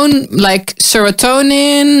hormone like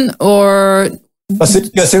serotonin or?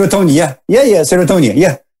 Serotonin, yeah, serotonin,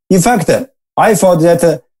 yeah. In fact, I thought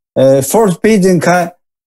that forest bathing can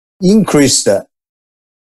increase the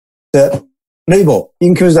level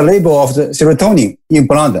of the serotonin in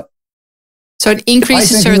blood. So it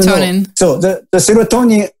increases serotonin. So the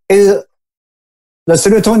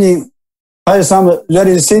serotonin has some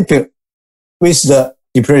relationship with the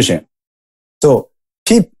depression. So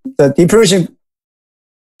people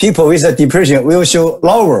with the depression will show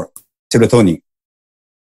lower serotonin.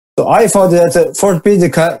 So I thought that forest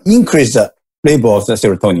bathing can increase the level of the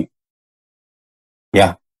serotonin.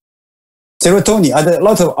 Yeah. Serotonin and a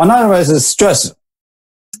lot of another is stress.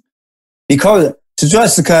 Because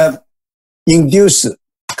stress can induce a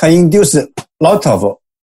lot of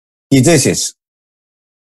diseases.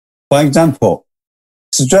 For example,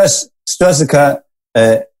 stress can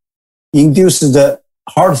induce the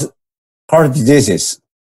heart diseases.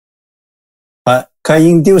 Can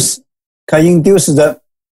induce the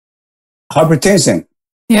hypertension.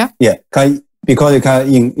 Yeah. Yeah. Because it can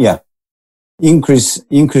increase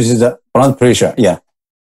the blood pressure. Yeah.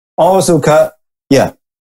 Also can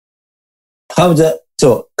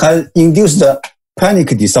induce the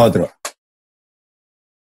panic disorder,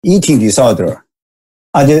 eating disorder,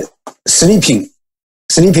 and sleeping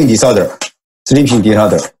disorder.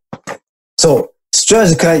 So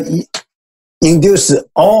stress can induce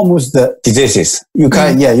almost the diseases. You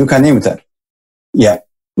can name it. Yeah,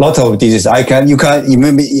 lot of diseases. You can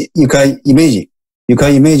imagine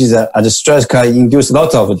that the stress can induce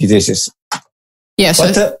lot of diseases. Yes,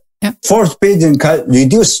 but forest bathing can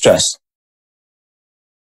reduce stress.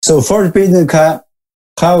 So forest bathing can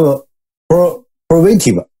have a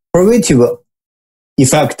preventive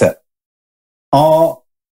effect on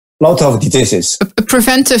lot of diseases. A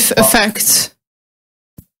preventive effect.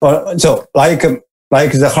 So like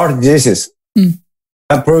the heart diseases,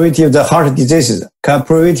 can prevent the heart diseases, can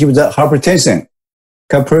prevent the hypertension,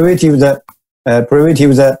 can prevent the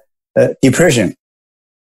depression.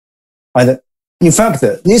 And in fact,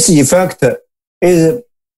 this effect is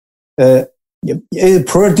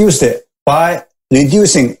produced by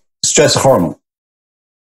reducing stress hormone.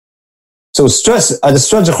 So stress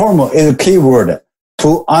hormone is a key word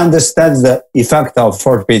to understand the effect of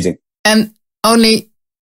forest bathing. And only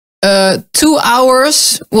 2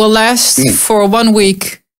 hours will last for 1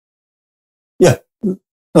 week. Yeah.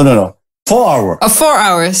 No. 4 hours. 4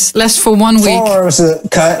 hours lasts for 1 week. 4 hours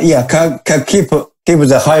can keep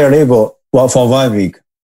the higher level for 1 week.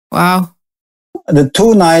 Wow. The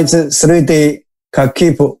 2 nights, 3 days can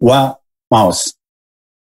keep 1 month.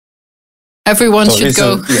 Everyone should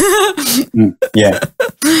go. Yeah.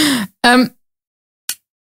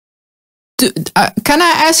 Can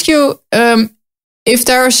I ask you if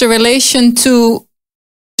there is a relation to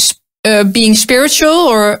being spiritual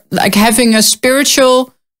or like having a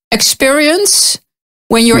spiritual experience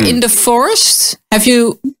when you're in the forest? Have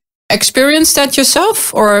you experienced that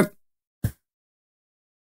yourself, or?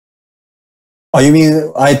 Oh, you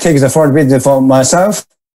mean I take the forest bathing for myself?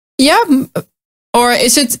 Yeah. Or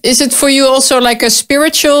is it for you also like a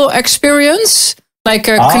spiritual experience? Like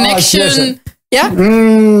a connection? Yes.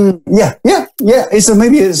 Yeah. It's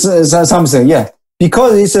something. Yeah.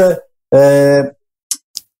 Because it's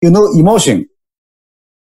emotion.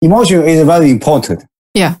 Emotion is very important.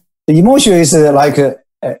 Yeah. The emotion is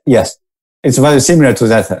yes, it's very similar to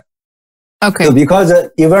that. Okay. So because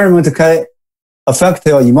the environment can affect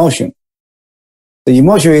your emotion. The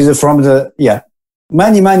emotion is from the,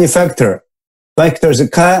 many factors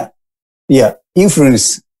can,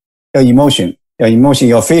 influence your emotion,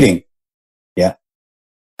 your feeling. Yeah.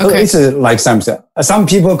 Okay. So it's like something. Some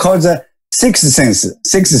people call the sixth sense. Yeah.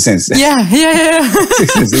 Sixth sense.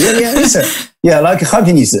 Like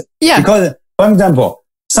happiness. Yeah. Because, for example,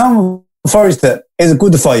 some forest is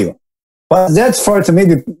good for you, but that forest may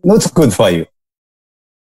be not good for you.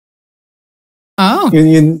 Oh. Do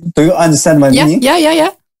you understand my meaning?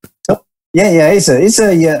 Yeah. So, it's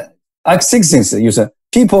like sixth sense. You say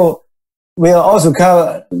people will also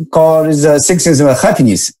call the sixth sense of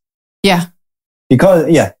happiness. Yeah. Because,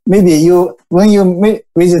 maybe when you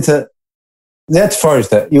visit that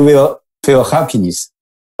forest, you will feel happiness.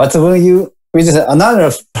 But when you visit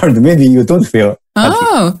another forest, maybe you don't feel happy.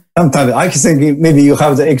 Oh. Sometimes I think maybe you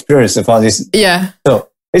have the experience for this. Yeah. So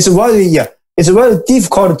it's very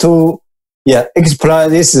difficult to, explain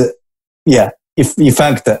this,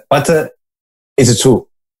 effect, but it's true.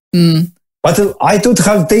 But I don't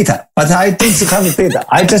have data. I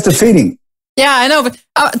just feeling. Yeah, I know. But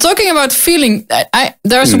talking about feeling,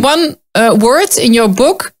 there's one word in your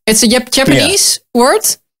book. It's a Japanese word.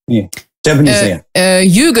 Yeah, Japanese.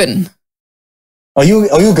 Yugen.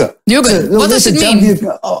 Yugen. Yugen. What does it mean?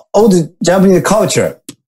 Old Japanese culture.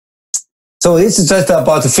 So it's just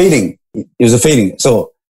about feeling. It's a feeling.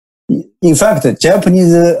 So in fact,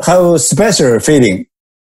 Japanese have a special feeling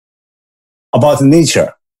about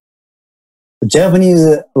nature. Japanese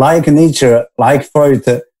like nature, like forest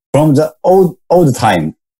from the old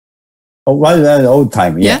time, very old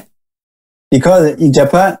time. Yeah. Because in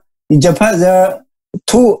Japan there are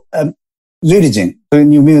two religions.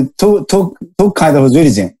 You mean two kind of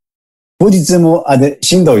religion, Buddhism and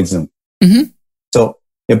Shintoism. Mm-hmm. So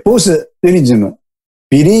both religions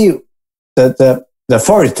believe that the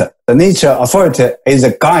forest, the nature of forest is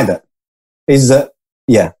a guide, is the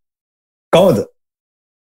God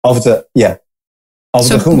of the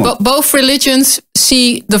so the human. Both religions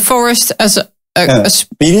see the forest as a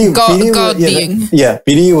believe, God being.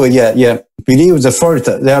 Believe the forest.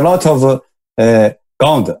 There are a lot of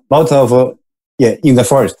God, lot of in the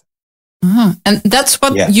forest. Uh-huh. And that's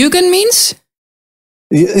what Yugen means?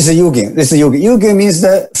 It's a Yugen. Yugen means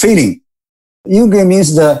the feeling. Yugen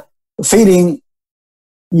means the feeling.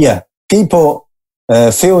 Yeah, people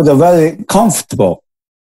feel very comfortable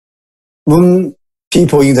when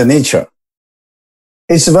people in the nature.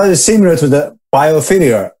 It's very similar to the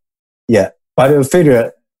biophilia.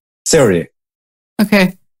 Biophilia theory.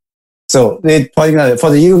 Okay. So for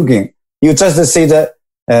the Yugen, you just see the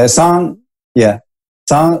sun set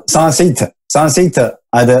and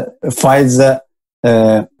find the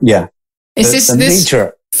Is this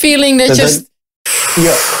nature feeling that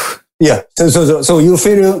So you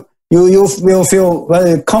will feel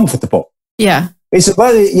very comfortable. Yeah. It's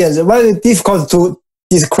very difficult to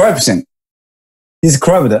describe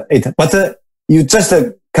it, but you just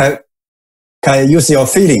can use your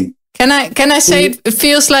feeling. Can I say it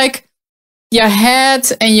feels like your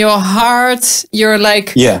head and your heart, you're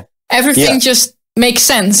like, everything just makes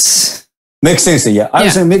sense. Makes sense,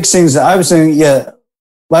 Everything makes sense. Everything,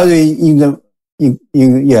 very in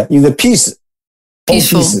the peace.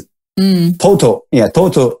 Peaceful. Peace.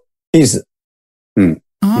 Total peace.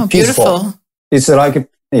 Oh, beautiful. It's like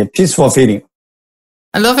a peaceful feeling.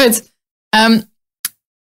 I love it.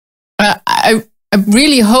 I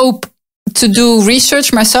really hope to do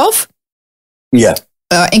research myself. Yeah.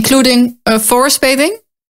 Including forest bathing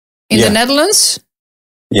in the Netherlands.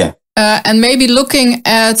 Yeah. And maybe looking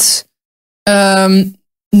at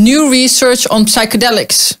new research on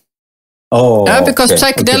psychedelics. Because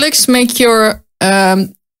psychedelics make your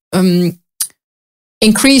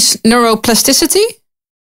increase neuroplasticity.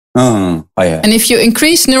 And if you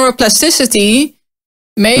increase neuroplasticity,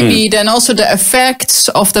 maybe then also the effects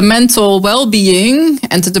of the mental well-being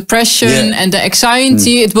and the depression and the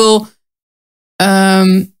anxiety, it will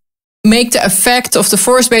make the effect of the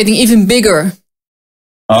forest bathing even bigger.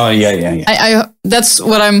 That's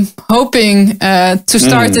what I'm hoping to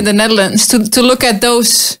start in the Netherlands, to look at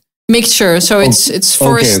those mixtures. So it's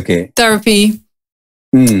forest therapy.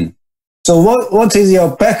 So what is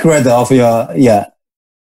your background of your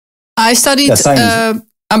I studied.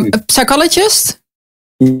 I'm a psychologist.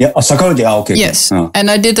 Yeah, psychology. Okay. Yes,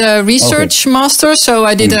 and I did a research master. So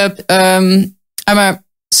I did I'm a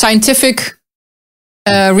scientific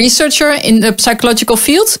researcher in the psychological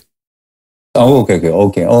field. Oh, okay.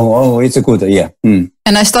 Oh, it's good. Yeah. And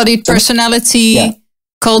I studied personality,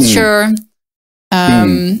 culture.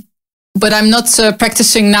 But I'm not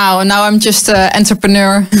practicing now. Now I'm just an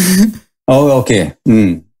entrepreneur. Oh, okay.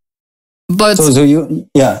 But so you,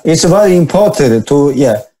 it's very important to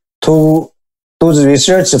do the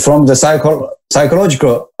research from the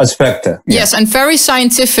psychological aspect. Yes, and very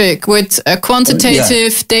scientific with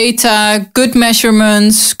quantitative data, good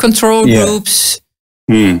measurements, control groups.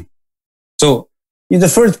 So in the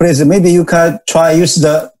first place, maybe you can use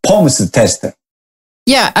the POMS test.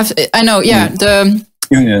 Yeah, I know. Yeah, the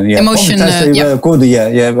emotion test is very good.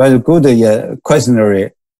 Very good.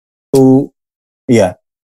 Questionnaire to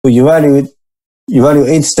evaluate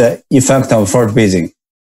the effect of forward pacing.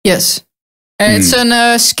 Yes, it's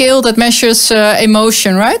a scale that measures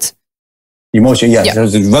emotion, right? Emotion,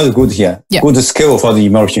 it's very good here. Yeah. Good scale for the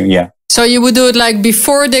emotion, So you would do it like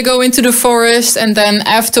before they go into the forest, and then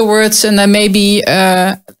afterwards, and then maybe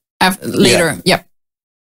later. Yeah.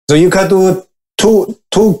 So you can do two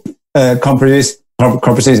compositions.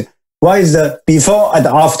 One is the before and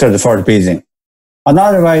after the forward pacing.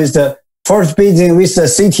 Another one is the forward pacing with the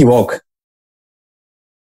city walk.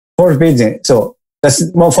 Forward pacing. So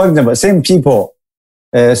that's more, for example, same people,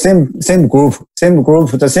 same group,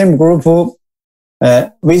 the same group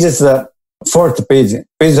visits the forward pacing,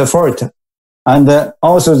 visits the fort, and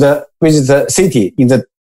also visits the city in the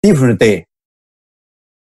different day.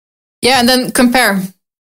 Yeah, and then compare.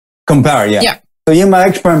 Yeah. So in my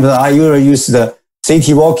experiment, I usually use the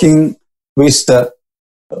city walking with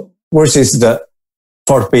versus the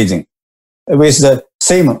forward pacing with the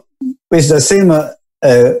same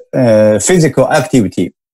physical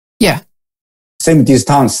activity. Yeah. Same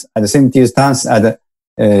distance,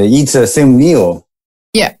 eat the same meal.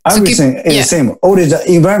 Yeah. Everything is the same. Only the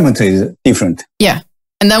environment is different. Yeah.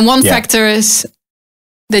 And then one factor is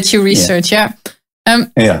that you research. It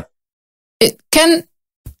can.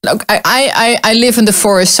 Look, I live in the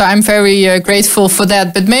forest, so I'm very grateful for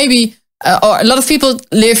that. But maybe, or a lot of people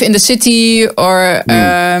live in the city, or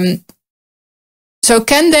so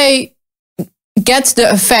can they get the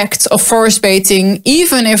effect of forest bathing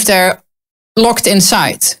even if they're locked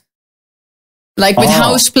inside, like with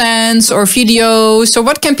house plants or videos? So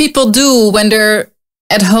what can people do when they're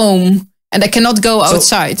at home and they cannot go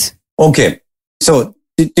outside? Okay, so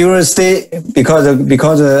during stay because of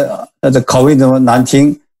the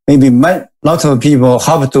COVID-19. Maybe lots of people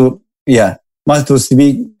have to, must to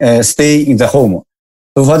stay in the home.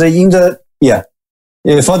 So for the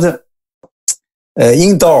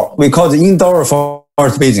indoor, we call the indoor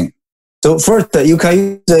forest bathing. So first, you can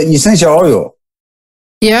use the essential oil.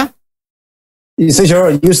 Yeah. Essential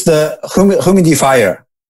oil, use the humidifier.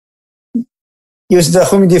 Use the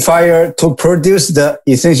humidifier to produce the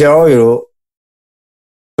essential oil,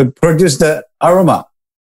 to produce the aroma.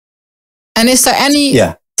 And is there any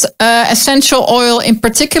essential oil in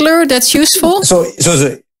particular that's useful? So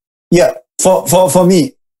for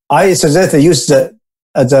me, I suggest use the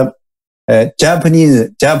Japanese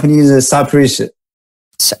cypress.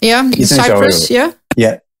 Cypress,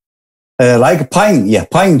 like pine,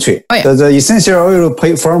 pine tree. Oh, yeah. The essential oil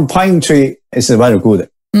from pine tree is very good.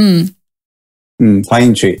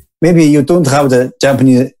 Pine tree. Maybe you don't have the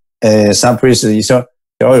Japanese cypress essential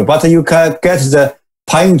oil, but you can get the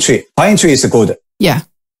pine tree. Pine tree is good. Yeah.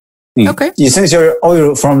 Okay. Essential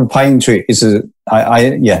oil from pine tree is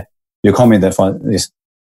I recommend for this.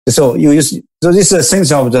 So this is the sense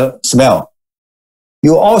of the smell.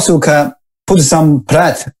 You also can put some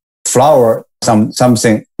plant, flower,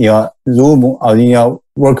 something in your room or in your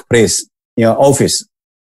workplace, in your office.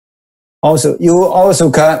 Also, you also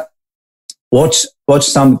can watch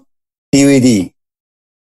some DVD.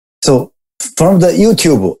 So from the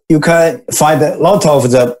YouTube, you can find a lot of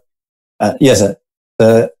the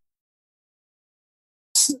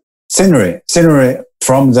scenery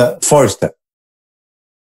from the forest.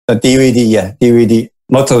 The DVD,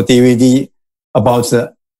 lot of DVD about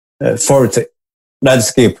the forest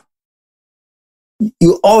landscape.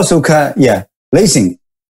 You also can, listen.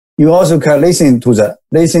 You also can listen to the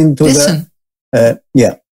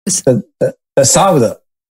sound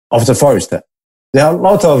of the forest. There are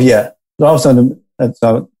lots of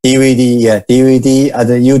DVD and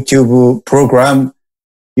the YouTube program.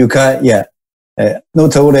 You can,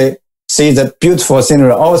 not only see the beautiful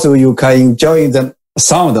scenery, also you can enjoy the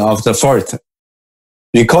sound of the forest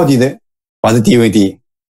recorded by the DVD.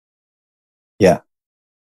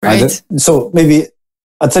 Right. And so maybe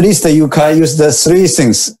at least you can use the three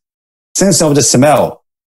things: sense of the smell,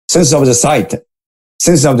 sense of the sight,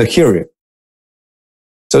 sense of the hearing.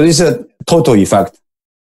 So this is a total effect.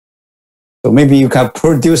 So maybe you can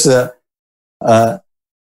produce a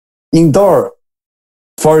indoor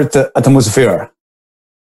for the atmosphere.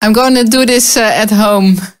 I'm going to do this at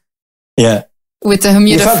home. Yeah. With the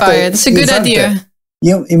humidifier. It's a good idea.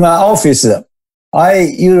 In my office, I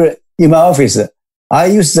use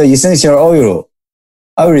the essential oil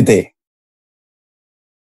every day.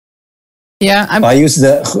 Yeah. I use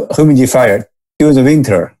the humidifier during the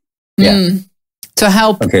winter. Yeah. To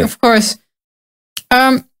help, of course.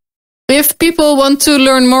 If people want to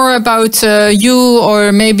learn more about you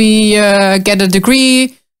or maybe get a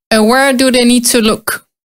degree, where do they need to look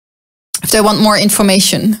if they want more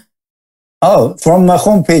information? Oh, from my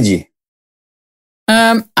homepage.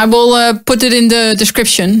 I will put it in the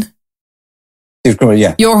description.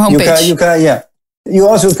 Yeah. Your homepage. You can, yeah. You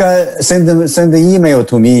also can send the email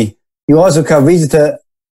to me. You also can visit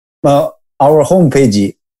our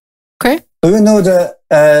homepage. Okay. Do you know the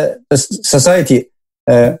society?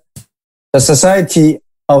 The Society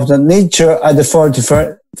of the Nature and Forest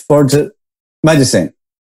Medicine.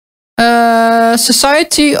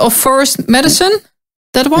 Society of Forest Medicine?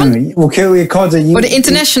 That one? Okay, we call the... Or the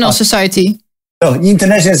International Society? No,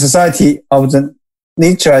 International Society of the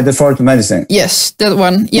Nature and Forest Medicine. Yes, that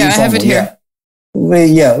one. Yeah, I have it here.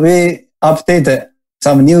 Yeah. We updated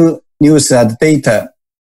some new news and data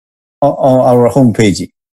on our homepage.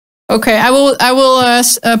 Okay, I will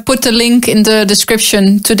put the link in the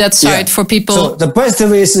description to that site for people. So the best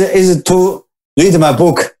way is to read my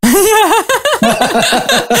book.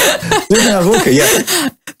 Read my book, yeah.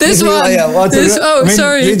 This one.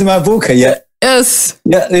 Sorry. Read my book, yeah. Yes.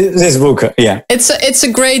 Yeah, this book, yeah. It's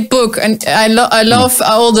a great book, and I love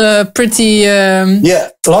all the pretty.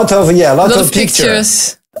 Lot of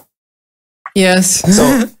pictures. Yes.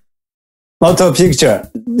 So, lot of picture.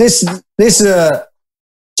 This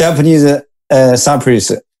Japanese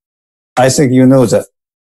cypress, I think you know that.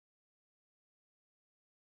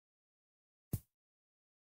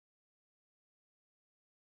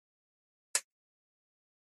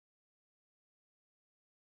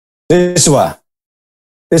 This one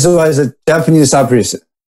is a Japanese cypress.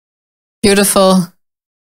 Beautiful.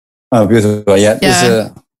 Oh, beautiful! Yeah.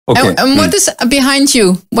 Okay. And what is behind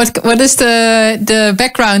you? What is the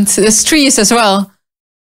background? There's trees as well.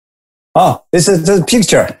 Oh, this is the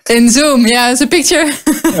picture. In Zoom, yeah, it's a picture.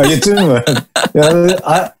 You Zoom.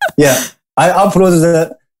 I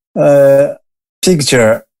uploaded the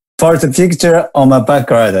picture, first picture on my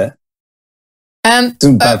background. And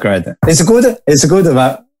Zoom background. It's good. It's good.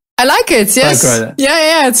 I like it. Yes. Background.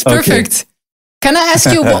 Yeah. It's perfect. Okay. Can I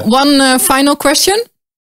ask you one final question?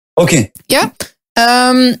 Okay. Yeah.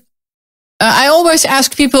 I always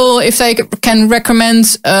ask people if they can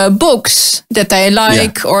recommend books that they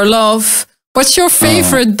like or love. What's your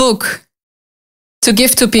favorite book to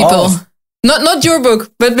give to people? Not your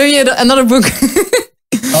book, but maybe another book.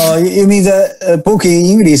 You mean the book in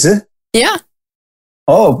English? Yeah.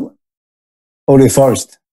 Oh, only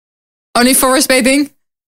forest. Only forest bathing?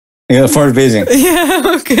 Yeah, forest bathing.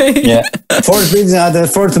 Yeah, okay. Yeah, forest bathing and the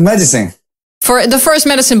forest medicine. For the forest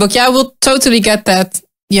medicine book, I will totally get that.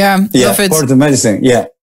 Yeah, love it. For the medicine, yeah.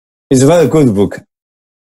 It's a very good book.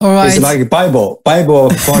 All right. It's like Bible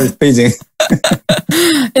for bathing.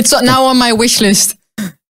 It's now on my wish list.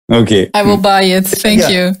 Okay. I will buy it. Thank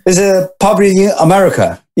you. It's published in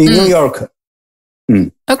America, in New York.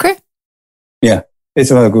 Okay. Yeah,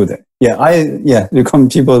 it's very good. Yeah, I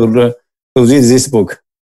recommend people to read this book.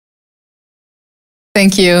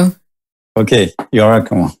 Thank you. Okay, you're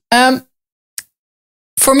welcome.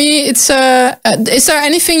 For me, it's is there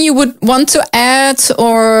anything you would want to add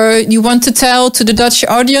or you want to tell to the Dutch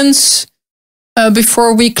audience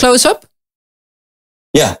before we close up?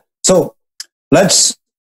 Yeah. So let's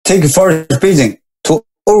take forest bathing to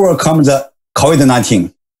overcome the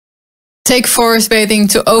COVID-19. Take forest bathing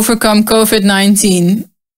to overcome COVID-19.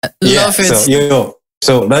 Love it.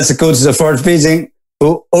 So let's go to the forest bathing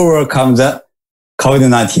to overcome the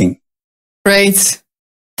COVID-19. Great.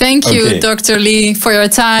 Thank you, Dr. Li, for your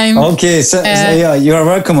time. Okay, so you're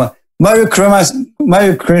welcome. Merry Christmas.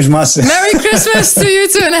 Merry Christmas. Merry Christmas to you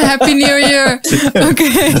too, and a Happy New Year.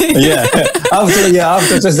 Okay.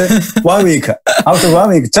 After just 1 week. After 1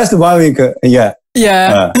 week, just 1 week. Yeah.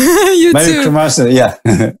 Yeah. You Merry too. Christmas. Yeah.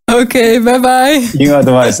 Okay. Bye bye. Your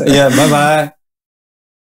advice. Yeah. Bye bye.